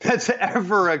that's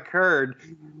ever occurred.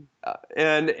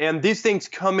 And these things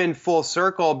come in full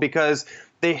circle because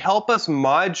they help us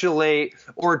modulate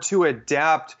or to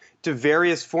adapt to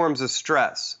various forms of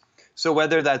stress. So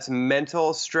whether that's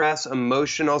mental stress,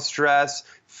 emotional stress,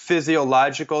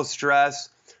 physiological stress,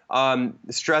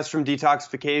 stress from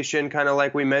detoxification, kind of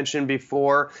like we mentioned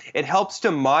before, it helps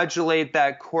to modulate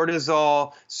that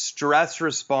cortisol stress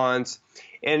response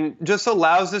and just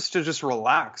allows us to just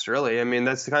relax, really. I mean,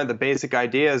 that's kind of the basic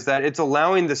idea, is that it's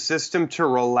allowing the system to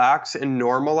relax and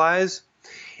normalize.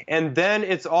 And then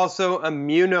it's also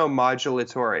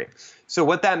immunomodulatory. So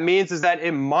what that means is that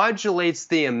it modulates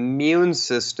the immune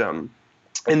system.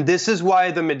 And this is why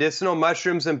the medicinal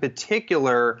mushrooms in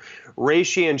particular,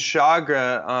 reishi and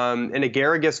chaga, and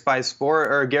Agaricus bisporus,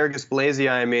 or Agaricus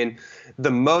blazei, the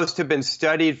most have been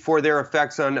studied for their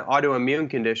effects on autoimmune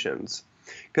conditions.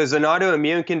 Because an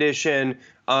autoimmune condition,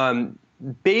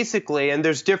 basically, and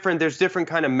there's different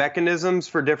kind of mechanisms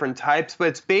for different types, but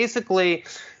it's basically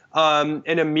an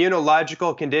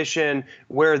immunological condition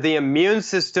where the immune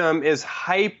system is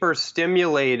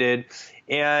hyperstimulated,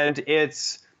 and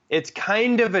it's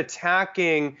kind of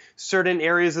attacking certain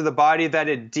areas of the body that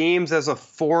it deems as a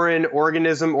foreign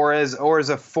organism or as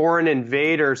a foreign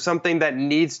invader, something that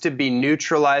needs to be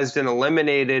neutralized and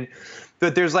eliminated.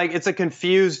 But it's a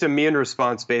confused immune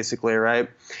response, basically, right?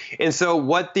 And so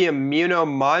what the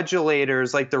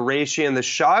immunomodulators like the reishi and the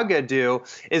chaga do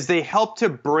is they help to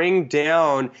bring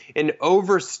down an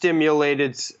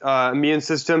overstimulated immune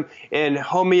system and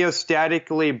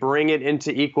homeostatically bring it into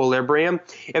equilibrium.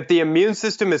 If the immune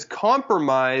system is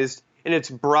compromised and it's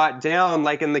brought down,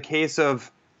 like in the case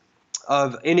of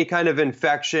any kind of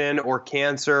infection or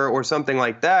cancer or something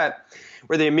like that,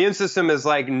 where the immune system is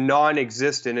like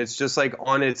non-existent, it's just like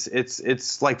on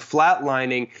it's like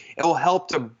flatlining, it will help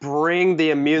to bring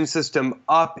the immune system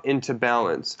up into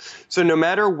balance. So no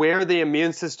matter where the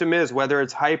immune system is, whether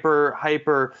it's hyper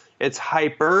or it's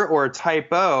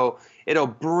hypo, it'll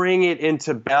bring it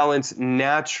into balance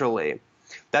naturally.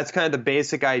 That's kind of the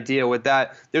basic idea with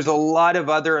that. There's a lot of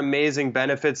other amazing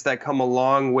benefits that come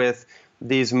along with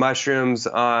these mushrooms,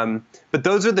 but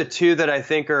those are the two that I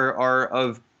think are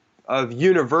of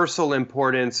universal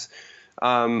importance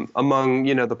among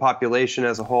the population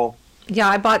as a whole. Yeah,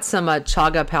 I bought some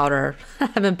chaga powder.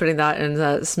 I've been putting that in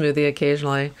the smoothie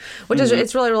occasionally, which is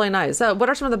it's really, really nice. So what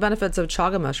are some of the benefits of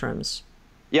chaga mushrooms?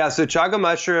 Yeah, so chaga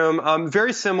mushroom,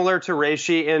 very similar to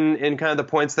reishi in kind of the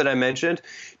points that I mentioned.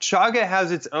 Chaga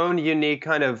has its own unique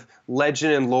kind of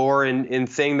legend and lore and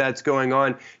thing that's going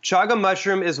on. Chaga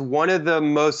mushroom is one of the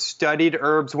most studied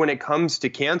herbs when it comes to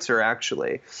cancer,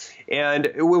 actually. And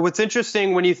what's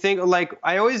interesting when you think, like,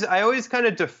 I always kind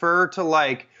of defer to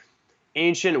like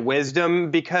ancient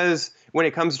wisdom because when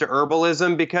it comes to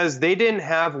herbalism, because they didn't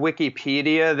have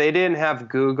Wikipedia, they didn't have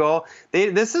Google.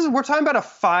 We're talking about a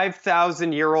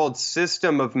 5,000-year-old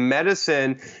system of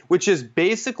medicine, which is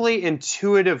basically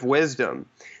intuitive wisdom.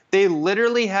 They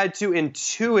literally had to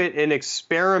intuit an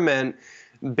experiment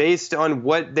based on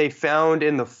what they found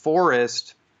in the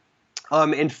forest,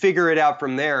 and figure it out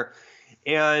from there.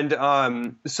 And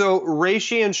so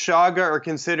reishi and chaga are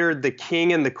considered the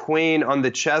king and the queen on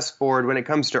the chessboard when it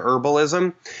comes to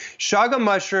herbalism. Chaga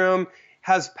mushroom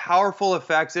has powerful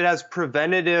effects. It has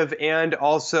preventative and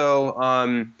also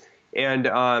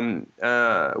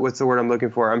what's the word I'm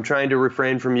looking for? I'm trying to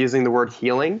refrain from using the word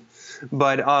healing,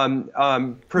 but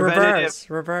preventative.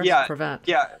 Prevent.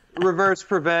 Yeah, reverse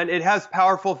prevent. It has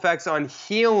powerful effects on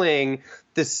healing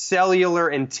the cellular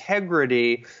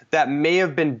integrity that may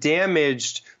have been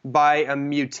damaged by a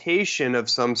mutation of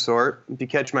some sort, if you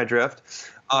catch my drift.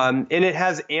 And it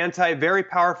has very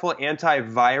powerful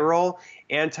antiviral,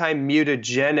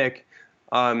 anti-mutagenic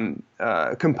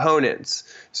components.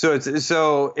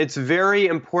 So it's very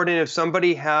important if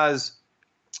somebody has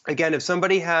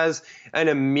an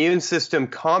immune system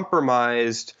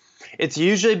compromised. It's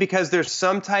usually because there's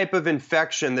some type of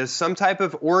infection, there's some type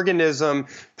of organism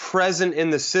present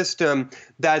in the system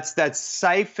that's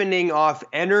siphoning off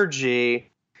energy,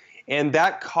 and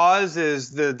that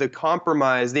causes the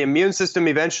compromise. The immune system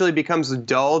eventually becomes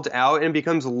dulled out and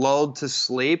becomes lulled to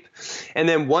sleep. And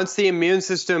then once the immune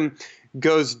system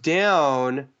goes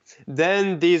down,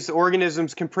 then these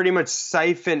organisms can pretty much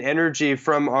siphon energy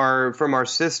from our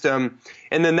system.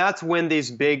 And then that's when these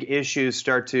big issues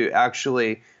start to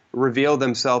actually reveal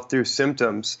themselves through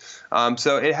symptoms.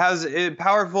 So it has a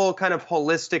powerful kind of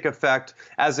holistic effect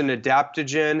as an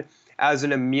adaptogen, as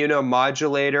an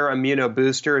immunomodulator,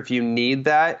 immunobooster if you need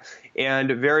that,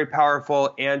 and very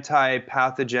powerful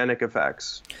anti-pathogenic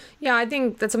effects. Yeah, I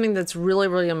think that's something that's really,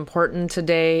 really important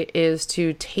today is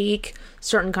to take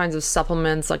certain kinds of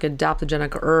supplements like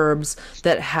adaptogenic herbs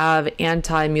that have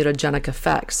anti-mutagenic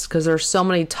effects, because there are so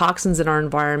many toxins in our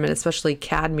environment, especially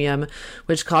cadmium,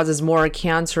 which causes more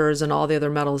cancers and all the other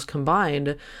metals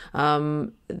combined.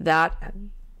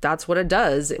 That's what it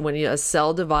does. When a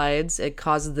cell divides, it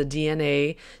causes the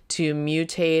DNA to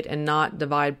mutate and not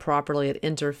divide properly. It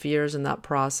interferes in that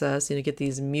process, and you get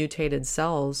these mutated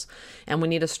cells. And we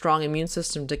need a strong immune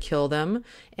system to kill them.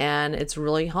 And it's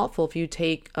really helpful if you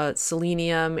take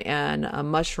selenium and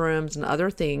mushrooms and other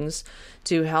things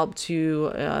to help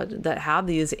that have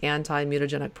these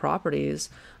anti-mutagenic properties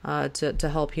to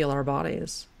help heal our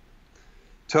bodies.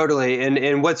 Totally.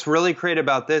 And what's really great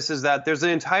about this is that there's an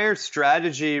entire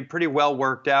strategy pretty well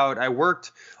worked out. I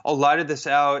worked a lot of this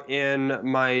out in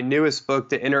my newest book,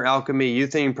 The Inner Alchemy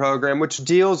Youth Eating Program, which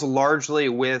deals largely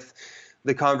with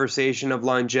the conversation of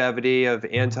longevity, of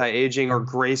anti-aging, or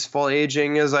graceful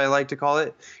aging, as I like to call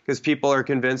it, because people are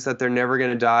convinced that they're never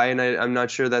going to die. And I'm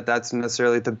not sure that that's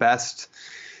necessarily the best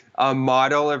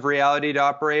model of reality to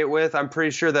operate with. I'm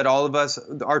pretty sure that all of us,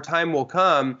 our time will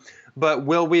come. But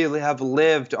will we have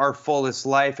lived our fullest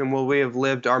life, and will we have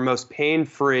lived our most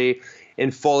pain-free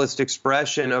and fullest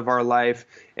expression of our life?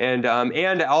 And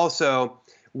also,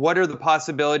 what are the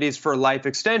possibilities for life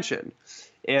extension?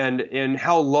 And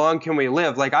how long can we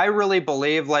live? Like, I really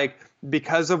believe, like,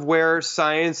 because of where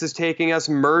science is taking us,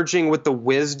 merging with the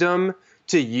wisdom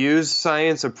to use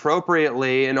science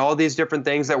appropriately and all these different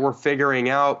things that we're figuring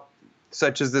out,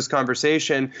 such as this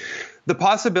conversation, the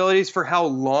possibilities for how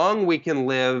long we can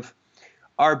live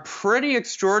are pretty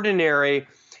extraordinary.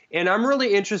 And I'm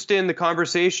really interested in the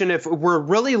conversation if we're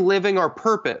really living our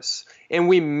purpose and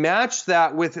we match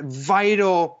that with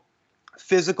vital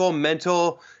physical,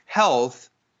 mental health,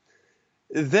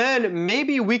 then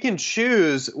maybe we can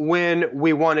choose when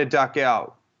we want to duck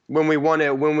out, when we want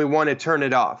to turn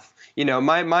it off. You know,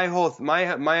 my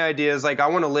idea is like, I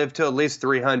want to live to at least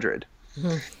 300.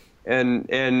 Mm-hmm.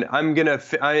 And I'm going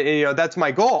to, that's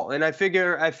my goal. And I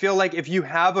feel like if you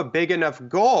have a big enough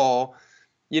goal,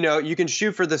 you can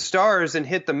shoot for the stars and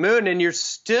hit the moon, and you're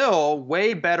still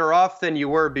way better off than you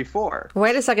were before.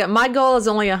 Wait a second. My goal is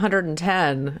only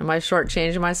 110. Am I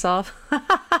shortchanging myself?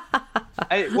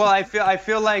 I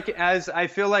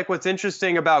feel like what's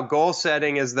interesting about goal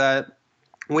setting is that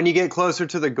when you get closer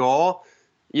to the goal,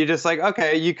 you just like,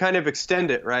 okay, you kind of extend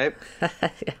it, right? Yeah.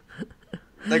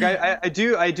 Like I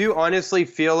do honestly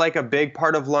feel like a big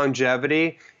part of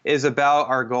longevity is about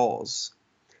our goals,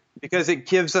 because it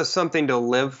gives us something to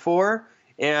live for.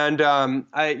 And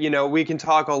we can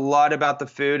talk a lot about the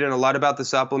food and a lot about the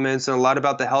supplements and a lot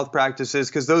about the health practices,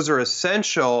 because those are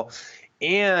essential.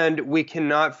 And we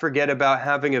cannot forget about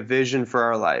having a vision for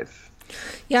our life.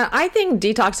 Yeah, I think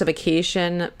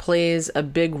detoxification plays a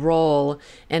big role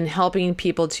in helping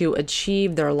people to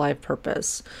achieve their life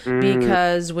purpose.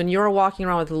 Because when you're walking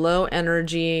around with low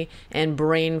energy and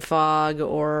brain fog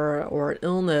or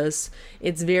illness,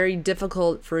 it's very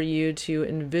difficult for you to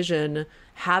envision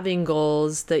having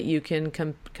goals that you can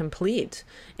complete.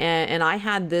 And I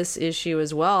had this issue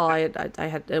as well. I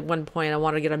had at one point I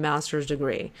wanted to get a master's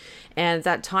degree, and at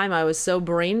that time I was so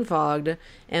brain fogged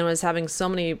and was having so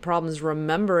many problems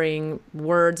remembering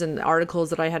words and articles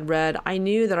that I had read. I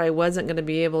knew that I wasn't going to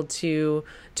be able to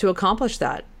accomplish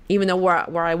that, even though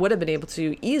where I would have been able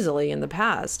to easily in the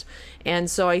past. And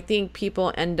so I think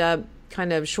people end up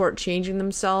kind of shortchanging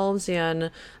themselves and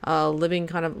living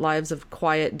kind of lives of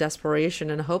quiet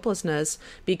desperation and hopelessness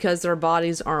because their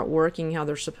bodies aren't working how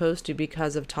they're supposed to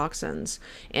because of toxins.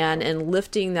 And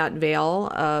lifting that veil,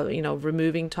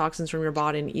 removing toxins from your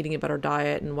body and eating a better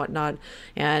diet and whatnot,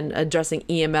 and addressing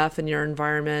EMF in your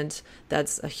environment,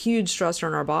 that's a huge stressor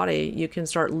in our body. You can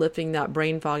start lifting that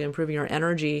brain fog, improving your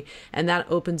energy, and that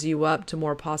opens you up to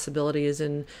more possibilities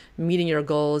in meeting your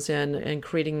goals and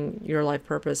creating your life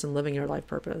purpose and living your life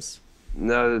purpose.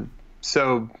 No,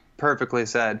 so perfectly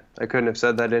said. I couldn't have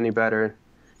said that any better.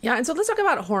 Yeah, and so let's talk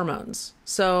about hormones.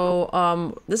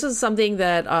 So this is something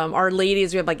that our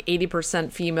ladies, we have like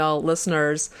 80% female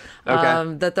listeners,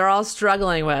 that they're all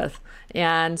struggling with.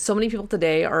 And so many people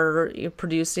today are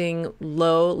producing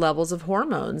low levels of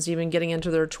hormones, even getting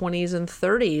into their 20s and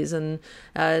 30s. And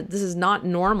this is not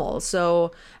normal.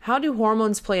 So how do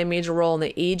hormones play a major role in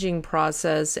the aging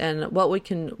process, and what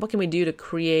can we do to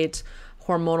create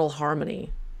hormonal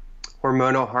harmony?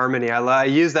 Hormonal harmony. I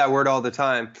use that word all the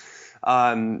time.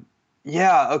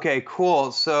 Yeah, okay,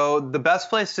 cool. So the best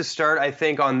place to start, I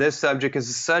think, on this subject,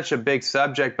 is such a big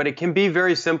subject, but it can be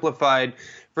very simplified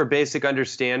for basic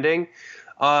understanding.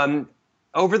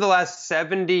 Over the last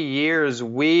 70 years,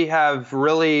 we have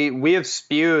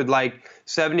spewed like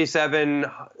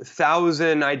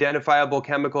 77,000 identifiable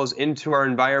chemicals into our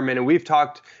environment. And we've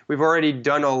already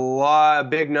done a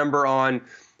big number on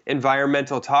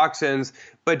environmental toxins.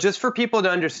 But just for people to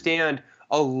understand,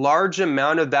 a large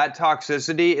amount of that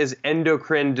toxicity is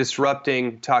endocrine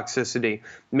disrupting toxicity,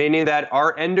 meaning that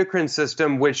our endocrine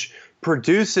system, which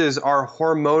produces our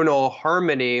hormonal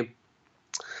harmony,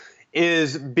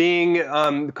 is being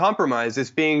compromised.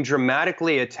 It's being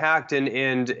dramatically attacked,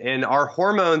 and our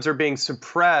hormones are being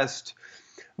suppressed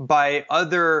by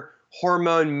other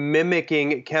hormone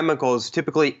mimicking chemicals,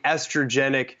 typically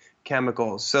estrogenic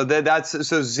chemicals. So that's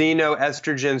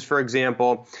xenoestrogens, for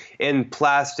example, in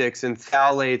plastics and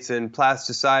phthalates and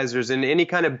plasticizers and any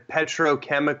kind of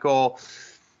petrochemical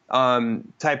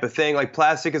type of thing. Like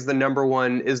plastic is the number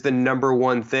one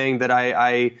thing that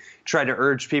I try to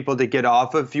urge people to get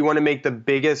off of. If you want to make the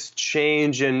biggest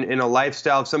change in a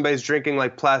lifestyle, if somebody's drinking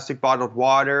like plastic bottled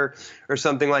water or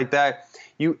something like that,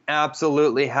 you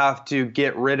absolutely have to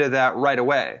get rid of that right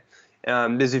away.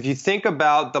 Because if you think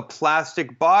about the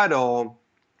plastic bottle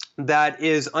that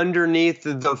is underneath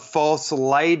the false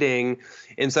lighting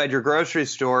inside your grocery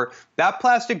store, that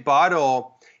plastic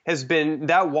bottle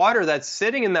that water that's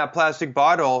sitting in that plastic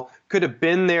bottle could have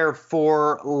been there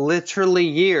for literally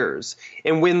years.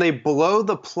 And when they blow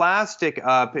the plastic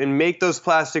up and make those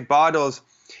plastic bottles,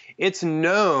 it's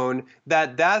known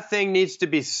that that thing needs to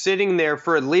be sitting there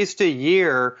for at least a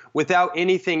year without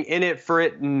anything in it for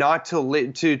it not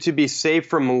to be safe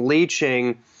from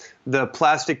leaching the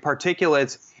plastic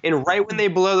particulates. And right when they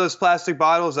blow those plastic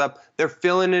bottles up, they're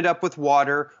filling it up with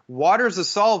water. Water's a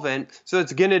solvent, so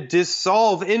it's going to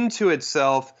dissolve into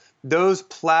itself those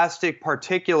plastic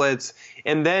particulates,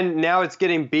 and then now it's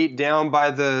getting beat down by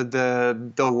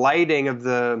the lighting of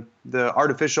the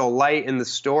artificial light in the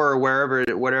store or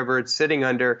whatever it's sitting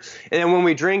under. And then when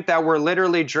we drink that, we're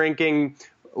literally drinking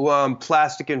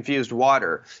plastic infused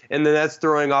water, and then that's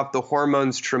throwing off the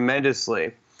hormones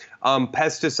tremendously.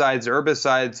 Pesticides,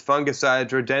 herbicides, fungicides,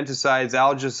 rodenticides,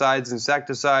 algicides,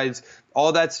 insecticides,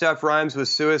 all that stuff rhymes with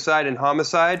suicide and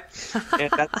homicide.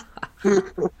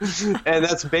 And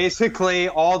that's basically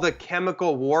all the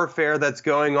chemical warfare that's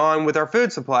going on with our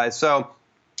food supply. So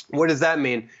what does that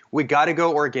mean? We got to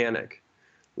go organic.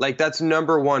 Like, that's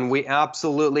number one. We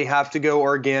absolutely have to go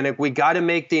organic. We got to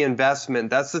make the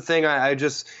investment. That's the thing I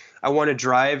want to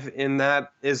drive in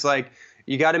that is, like,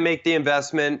 you got to make the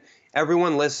investment.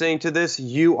 Everyone listening to this,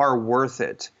 you are worth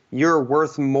it. You're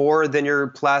worth more than your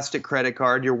plastic credit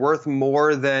card. You're worth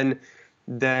more than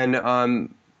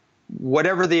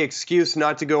whatever the excuse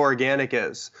not to go organic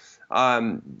is.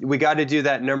 We got to do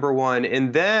that, number one.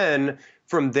 And then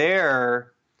from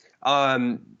there,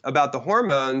 about the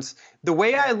hormones, the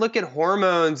way I look at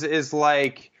hormones is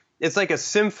like, it's like a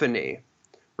symphony,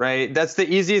 right? That's the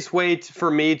easiest way for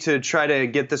me to try to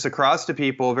get this across to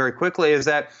people very quickly, is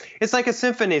that it's like a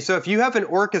symphony. So if you have an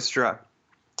orchestra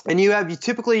and you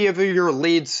typically have your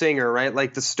lead singer, right?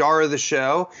 Like the star of the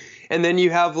show. And then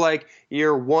you have like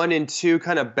your 1 and 2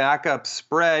 kind of backup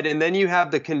spread, and then you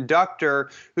have the conductor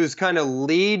who's kind of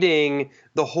leading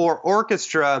the whole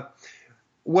orchestra.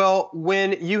 Well,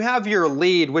 when you have your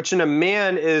lead, which in a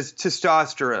man is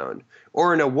testosterone,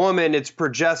 or in a woman it's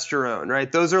progesterone,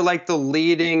 right? Those are like the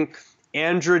leading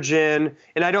androgen,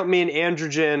 and I don't mean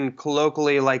androgen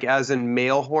colloquially like as in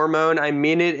male hormone. I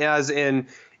mean it as in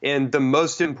the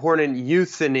most important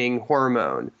youthening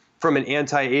hormone from an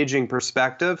anti-aging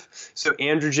perspective. So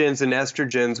androgens and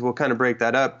estrogens, we'll kind of break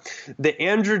that up. The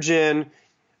androgen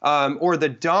or the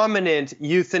dominant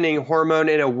youthening hormone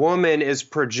in a woman is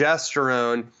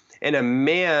progesterone. In a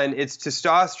man, it's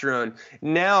testosterone.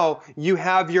 Now you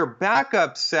have your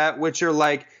backup set, which are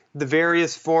like the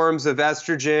various forms of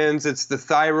estrogens. It's the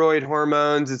thyroid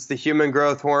hormones. It's the human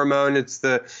growth hormone. It's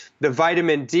the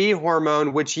vitamin D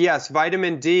hormone, which, yes,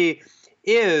 vitamin D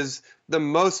is the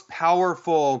most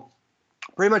powerful,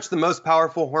 pretty much the most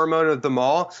powerful hormone of them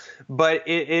all, but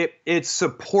it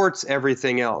supports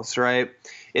everything else, right?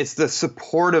 It's the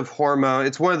supportive hormone.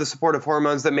 It's one of the supportive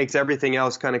hormones that makes everything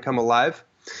else kind of come alive.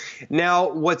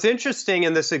 Now, what's interesting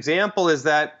in this example is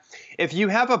that if you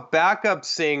have a backup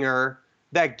singer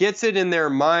that gets it in their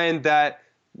mind that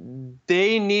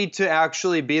they need to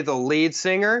actually be the lead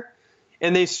singer,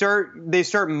 and they start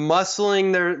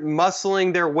muscling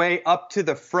their way up to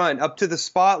the front, up to the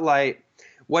spotlight,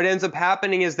 what ends up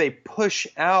happening is they push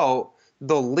out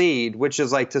the lead, which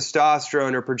is like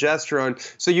testosterone or progesterone.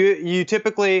 So you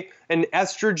typically, an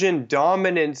estrogen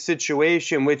dominant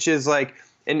situation, which is like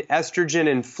an estrogen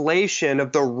inflation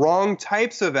of the wrong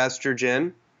types of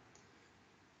estrogen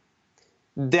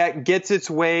that gets its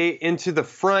way into the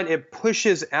front, it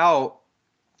pushes out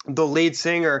the lead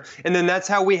singer. And then that's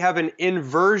how we have an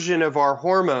inversion of our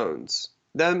hormones.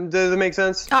 Does that make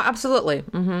sense? Oh, absolutely.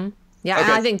 Mm-hmm. Yeah, okay.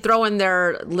 And I think throw in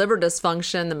their liver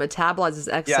dysfunction that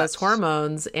metabolizes excess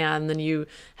hormones, and then you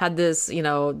had this,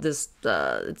 you're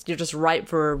just ripe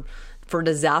for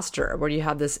disaster where you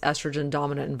have this estrogen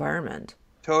dominant environment.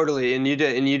 Totally, and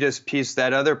you just piece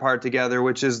that other part together,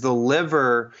 which is the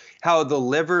liver, how the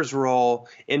liver's role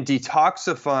in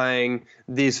detoxifying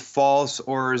these false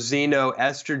or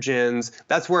xenoestrogens.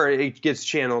 That's where it gets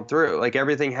channeled through. Like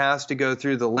everything has to go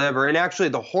through the liver, and actually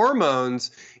the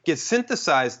hormones get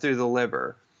synthesized through the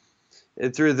liver,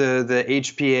 through the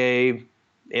HPA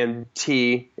and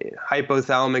T,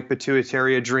 hypothalamic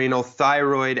pituitary adrenal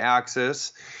thyroid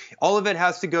axis. All of it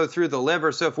has to go through the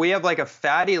liver. So if we have like a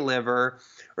fatty liver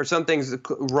or something's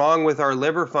wrong with our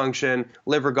liver function,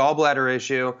 liver gallbladder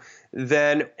issue,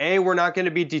 then we're not going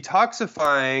to be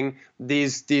detoxifying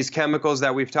these chemicals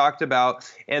that we've talked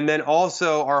about. And then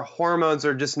also our hormones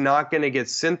are just not going to get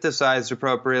synthesized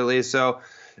appropriately. So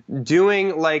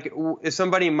doing like,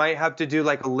 somebody might have to do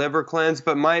like a liver cleanse,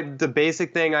 but the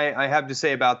basic thing I have to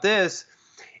say about this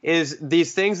is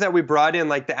these things that we brought in,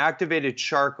 like the activated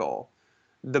charcoal,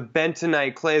 the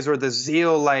bentonite clays or the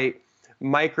zeolite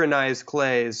micronized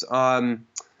clays,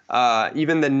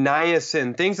 even the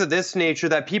niacin, things of this nature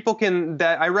that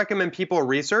that I recommend people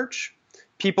research,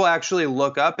 people actually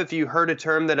look up. If you heard a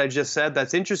term that I just said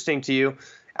that's interesting to you,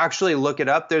 actually look it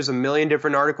up. There's a million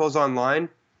different articles online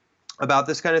about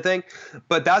this kind of thing.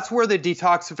 But that's where the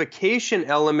detoxification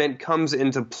element comes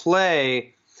into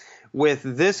play with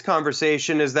this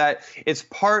conversation, is that it's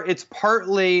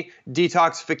partly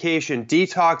detoxification,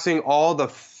 detoxing all the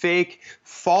fake,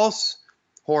 false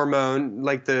hormone,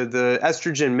 like the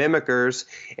estrogen mimickers.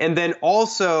 And then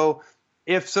also,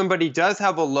 if somebody does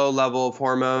have a low level of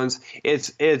hormones,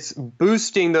 it's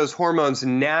boosting those hormones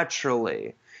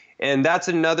naturally. And that's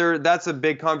a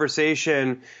big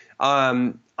conversation.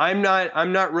 I'm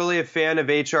not really a fan of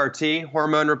HRT,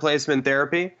 hormone replacement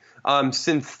therapy.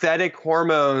 Synthetic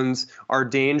hormones are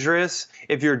dangerous.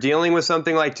 If you're dealing with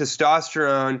something like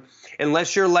testosterone,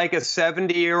 unless you're like a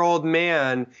 70-year-old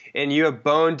man and you have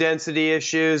bone density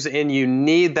issues and you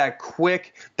need that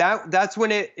quick, that's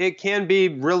when it can be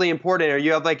really important. Or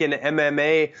you have like an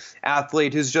MMA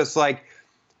athlete who's just like,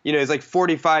 he's like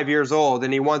 45 years old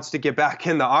and he wants to get back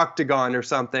in the octagon or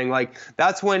something. Like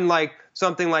that's when like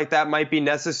something like that might be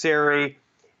necessary,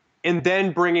 and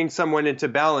then bringing someone into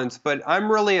balance. But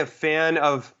I'm really a fan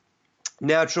of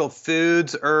natural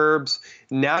foods, herbs,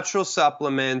 natural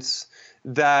supplements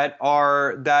that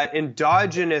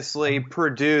endogenously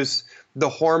produce the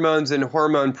hormones and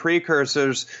hormone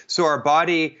precursors, so our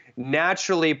body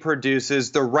naturally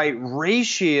produces the right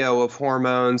ratio of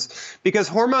hormones, because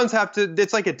hormones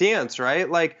it's like a dance, right?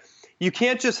 Like you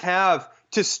can't just have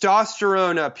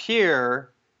testosterone up here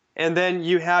and then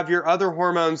you have your other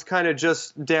hormones kind of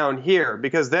just down here,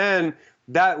 because then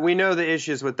that we know the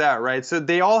issues with that, right? So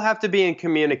they all have to be in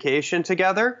communication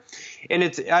together. And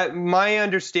it's my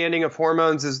understanding of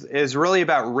hormones is really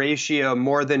about ratio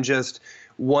more than just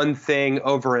one thing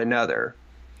over another.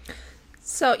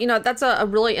 So, that's a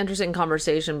really interesting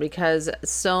conversation because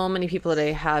so many people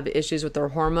today have issues with their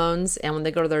hormones. And when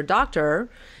they go to their doctor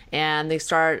and they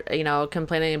start,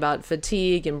 complaining about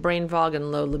fatigue and brain fog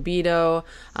and low libido,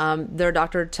 their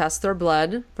doctor tests their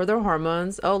blood for their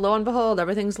hormones. Oh, lo and behold,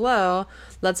 everything's low.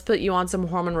 Let's put you on some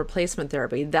hormone replacement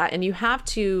therapy. And you have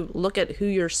to look at who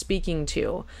you're speaking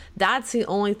to. That's the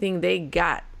only thing they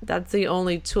got. That's the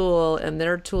only tool in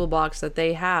their toolbox that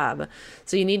they have.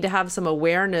 So you need to have some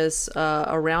awareness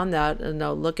around that and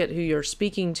look at who you're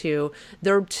speaking to.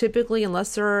 They're typically,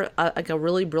 unless they're like a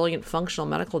really brilliant functional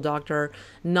medical doctor,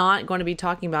 not going to be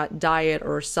talking about diet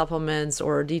or supplements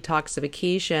or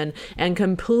detoxification and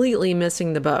completely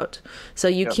missing the boat. So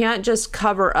you can't just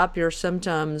cover up your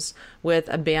symptoms with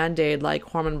a Band-Aid like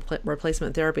hormone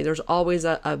replacement therapy. There's always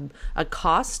a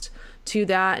cost to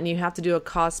that, and you have to do a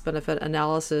cost benefit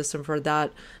analysis, and for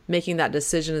that, making that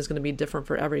decision is going to be different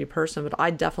for every person. But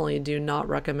I definitely do not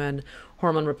recommend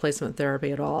hormone replacement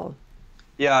therapy at all.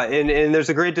 Yeah, and there's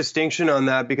a great distinction on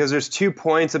that because there's 2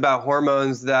 points about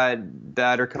hormones that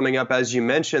are coming up, as you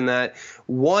mentioned. That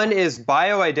one is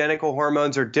bioidentical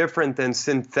hormones are different than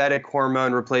synthetic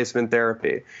hormone replacement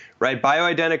therapy, right?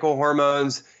 Bioidentical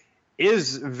hormones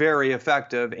is very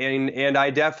effective, and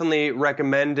I definitely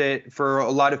recommend it for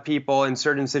a lot of people in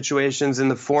certain situations in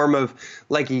the form of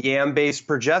like yam-based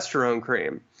progesterone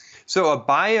cream. So a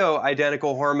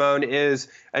bioidentical hormone is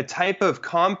a type of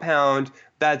compound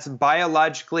that's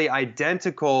biologically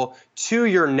identical to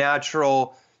your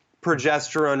natural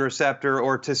progesterone receptor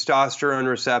or testosterone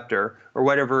receptor or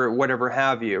whatever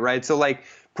have you, right? So like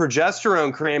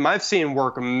progesterone cream, I've seen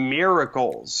work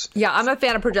miracles. Yeah, I'm a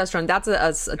fan of progesterone.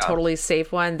 That's a totally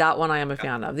safe one. That one I am a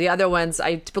fan of. The other ones,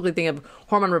 I typically think of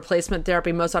hormone replacement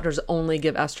therapy. Most doctors only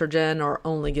give estrogen or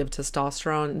only give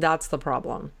testosterone. That's the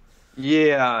problem.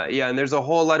 Yeah, and there's a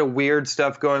whole lot of weird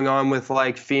stuff going on with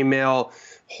like female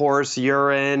horse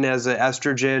urine as an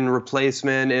estrogen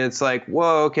replacement, and it's like,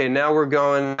 whoa, okay, now we're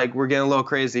getting a little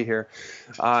crazy here,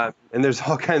 and there's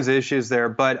all kinds of issues there.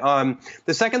 But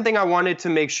the second thing I wanted to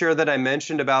make sure that I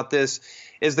mentioned about this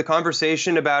is the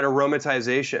conversation about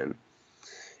aromatization.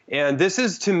 And this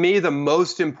is, to me, the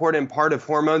most important part of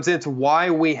hormones. It's why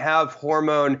we have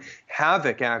hormone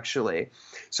havoc, actually.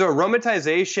 So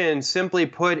aromatization, simply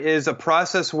put, is a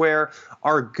process where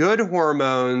our good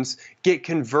hormones get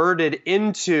converted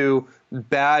into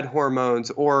bad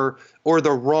hormones or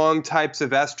the wrong types of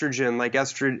estrogen, like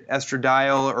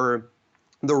estradiol, or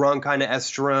the wrong kind of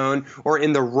estrone, or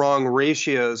in the wrong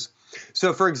ratios.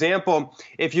 So for example,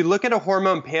 if you look at a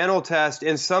hormone panel test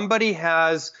and somebody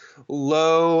has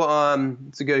low,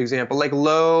 it's a good example, like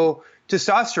low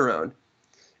testosterone,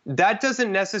 that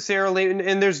doesn't necessarily,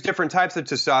 and there's different types of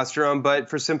testosterone, but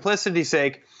for simplicity's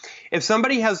sake, if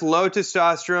somebody has low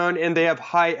testosterone and they have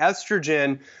high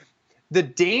estrogen, the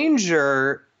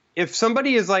danger, if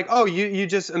somebody is like, oh, you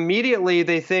just immediately,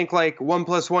 they think like 1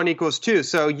 + 1 = 2.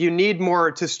 So you need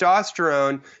more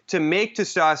testosterone to make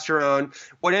testosterone.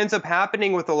 What ends up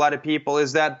happening with a lot of people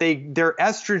is that their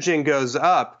estrogen goes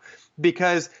up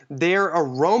because they're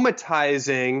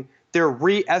aromatizing, they're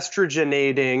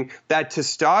re-estrogenating that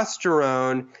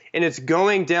testosterone, and it's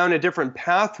going down a different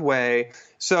pathway.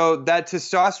 So that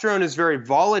testosterone is very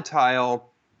volatile,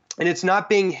 and it's not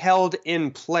being held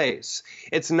in place.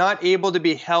 It's not able to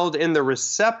be held in the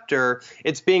receptor.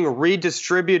 It's being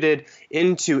redistributed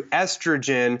into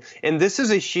estrogen. And this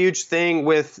is a huge thing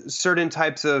with certain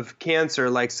types of cancer,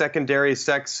 like secondary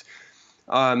sex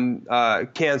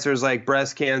cancers like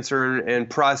breast cancer and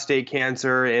prostate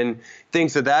cancer and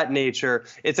things of that nature.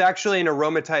 It's actually an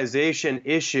aromatization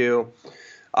issue.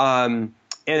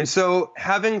 And so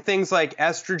having things like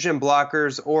estrogen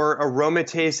blockers or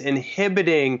aromatase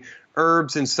inhibiting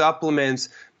herbs and supplements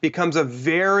becomes a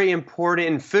very important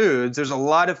in foods. There's a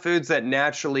lot of foods that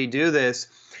naturally do this.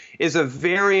 Is a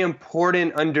very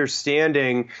important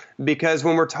understanding, because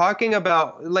when we're talking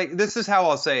about, like, this is how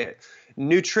I'll say it.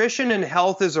 Nutrition and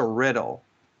health is a riddle.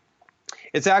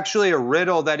 It's actually a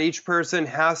riddle that each person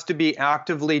has to be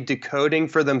actively decoding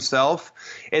for themselves.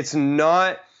 It's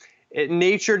not,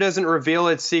 nature doesn't reveal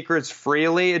its secrets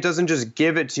freely. It doesn't just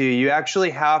give it to you. You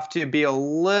actually have to be a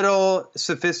little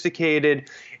sophisticated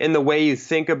in the way you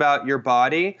think about your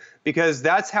body, because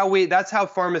that's how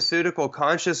pharmaceutical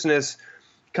consciousness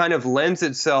kind of lends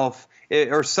itself,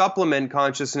 or supplement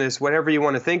consciousness, whatever you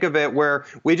want to think of it, where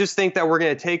we just think that we're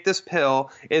going to take this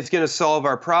pill, and it's going to solve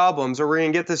our problems, or we're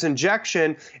going to get this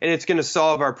injection and it's going to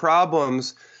solve our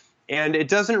problems. And it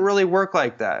doesn't really work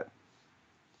like that.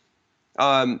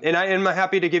 And I'm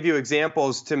happy to give you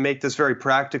examples to make this very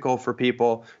practical for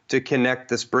people to connect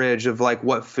this bridge of like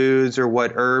what foods or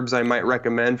what herbs I might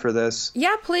recommend for this.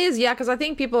 Yeah, please. Yeah, because I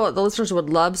think people, the listeners would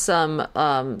love some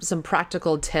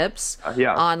practical tips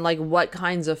Yeah. on like what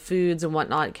kinds of foods and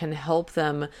whatnot can help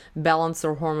them balance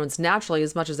their hormones naturally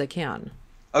as much as they can.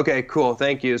 Okay, cool.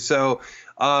 Thank you. So,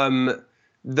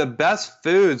 the best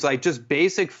foods, like just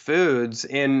basic foods,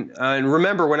 and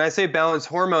remember, when I say balance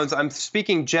hormones, I'm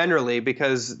speaking generally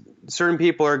because certain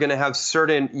people are going to have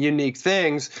certain unique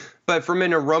things. But from an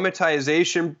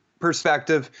aromatization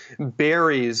perspective,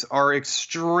 berries are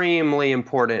extremely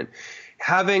important.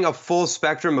 Having a full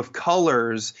spectrum of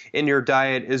colors in your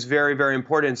diet is very, very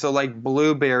important. So like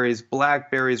blueberries,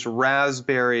 blackberries,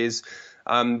 raspberries,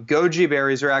 goji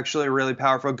berries are actually really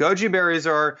powerful. Goji berries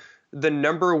are the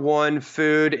number one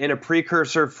food and a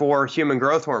precursor for human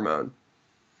growth hormone.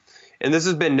 And this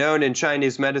has been known in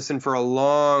Chinese medicine for a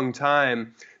long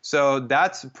time. So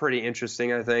that's pretty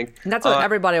interesting, I think. And that's what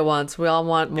everybody wants. We all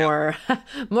want more,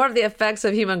 more of the effects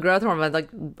of human growth hormone, like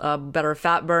better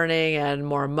fat burning and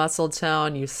more muscle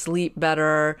tone. You sleep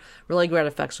better. Really great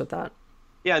effects with that.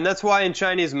 Yeah, and that's why in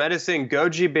Chinese medicine,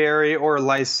 goji berry or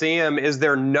lycium is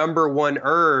their number one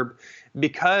herb,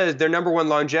 because their number one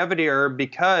longevity herb,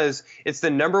 because it's the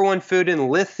number one food in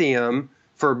lithium.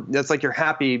 That's like your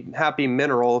happy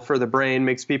mineral for the brain,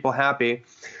 makes people happy.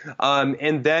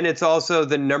 And then it's also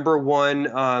the number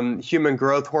one human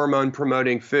growth hormone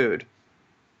promoting food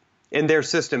in their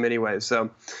system anyway. So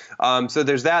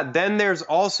there's that. Then there's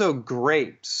also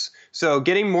grapes. So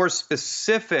getting more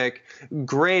specific,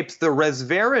 grapes, the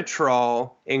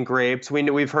resveratrol in grapes,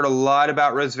 we've heard a lot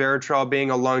about resveratrol being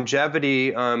a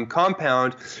longevity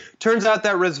compound. Turns out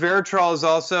that resveratrol is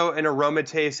also an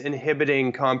aromatase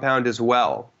inhibiting compound as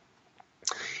well.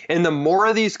 And the more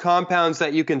of these compounds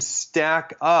that you can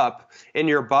stack up in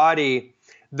your body,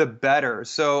 the better.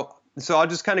 So I'll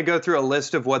just kind of go through a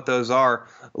list of what those are.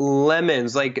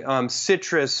 Lemons, like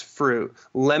citrus fruit,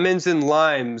 lemons and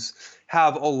limes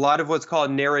have a lot of what's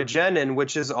called narogenin,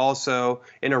 which is also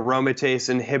an aromatase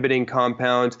inhibiting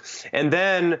compound. And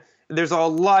then there's a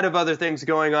lot of other things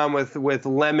going on with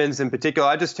lemons in particular.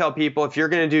 I just tell people, if you're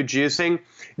going to do juicing,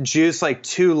 juice like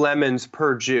 2 lemons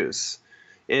per juice.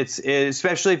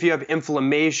 Especially if you have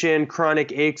inflammation,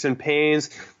 chronic aches and pains,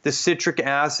 the citric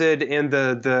acid and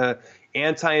the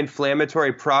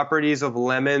anti-inflammatory properties of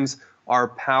lemons are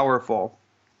powerful.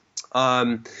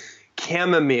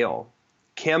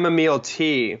 Chamomile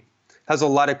tea has a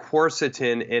lot of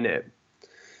quercetin in it.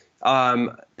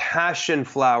 Passion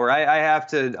flower.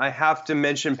 I have to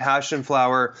mention passion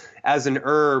flower as an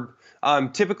herb.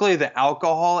 Typically, the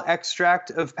alcohol extract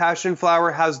of passion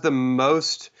flower has the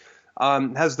most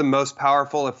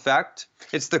powerful effect.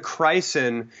 It's the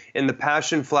chrysin in the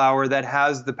passion flower that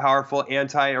has the powerful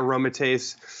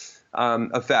anti-aromatase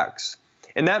effects.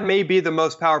 And that may be the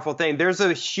most powerful thing. There's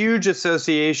a huge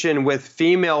association with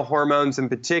female hormones in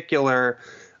particular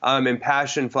in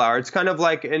passion flower. It's kind of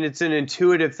like, and it's an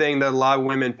intuitive thing that a lot of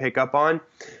women pick up on,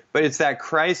 but it's that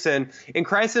chrysin. And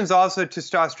chrysin is also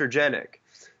testosterogenic.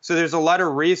 So there's a lot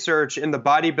of research in the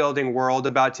bodybuilding world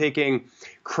about taking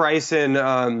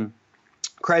chrysin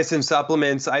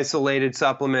supplements, isolated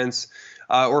supplements,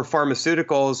 or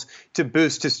pharmaceuticals to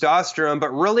boost testosterone.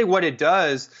 But really what it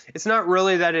does, it's not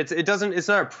really that it's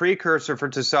not a precursor for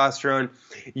testosterone.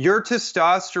 Your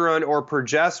testosterone or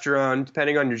progesterone,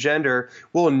 depending on your gender,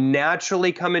 will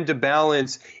naturally come into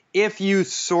balance if you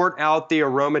sort out the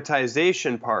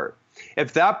aromatization part.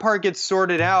 If that part gets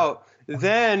sorted out,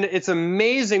 then it's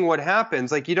amazing what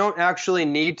happens. Like, you don't actually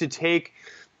need to take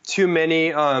too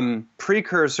many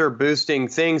precursor boosting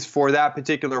things for that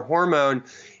particular hormone.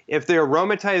 If the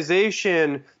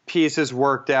aromatization piece is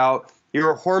worked out,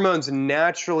 your hormones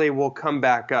naturally will come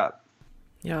back up.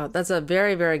 Yeah, that's a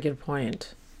very, very good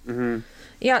point. Mm-hmm.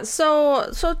 Yeah, so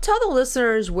tell the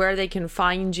listeners where they can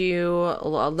find you,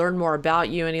 learn more about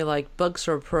you, any like books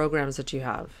or programs that you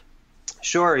have.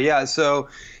 Sure, yeah. So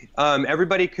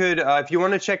everybody could, if you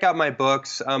want to check out my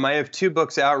books, I have 2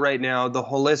 books out right now. The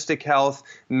Holistic Health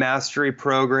Mastery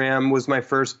Program was my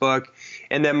first book.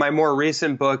 And then my more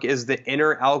recent book is the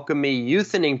Inner Alchemy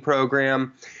Youthening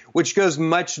Program, which goes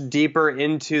much deeper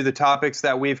into the topics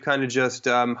that we've kind of just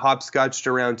hopscotched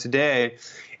around today.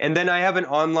 And then I have an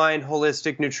online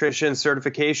holistic nutrition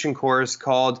certification course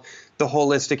called the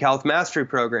Holistic Health Mastery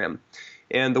Program.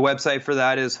 And the website for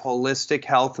that is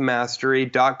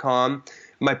holistichealthmastery.com.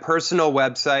 My personal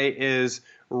website is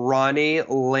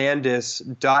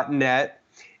ronnielandis.net.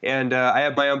 And I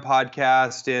have my own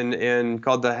podcast in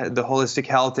called the Holistic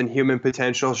Health and Human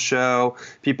Potential Show.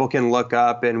 People can look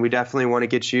up, and we definitely want to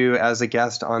get you as a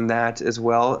guest on that as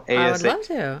well. I would love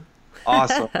to.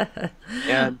 Awesome.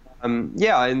 And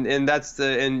and that's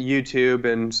in YouTube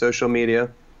and social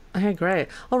media. Okay, great.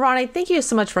 Well, Ronnie, thank you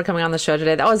so much for coming on the show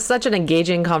today. That was such an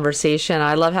engaging conversation.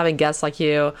 I love having guests like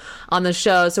you on the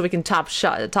show so we can talk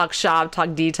shop, talk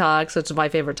detox, which is my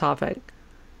favorite topic.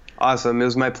 Awesome. It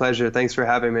was my pleasure. Thanks for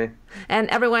having me. And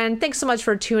everyone, thanks so much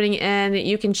for tuning in.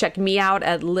 You can check me out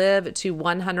at live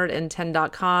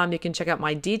to110.com. You can check out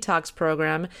my detox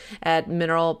program at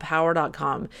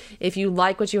mineralpower.com. If you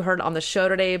like what you heard on the show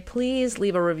today, please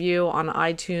leave a review on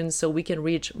iTunes so we can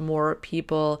reach more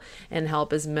people and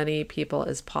help as many people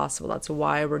as possible. That's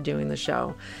why we're doing the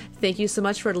show. Thank you so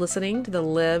much for listening to the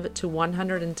Live to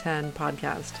 110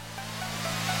 podcast.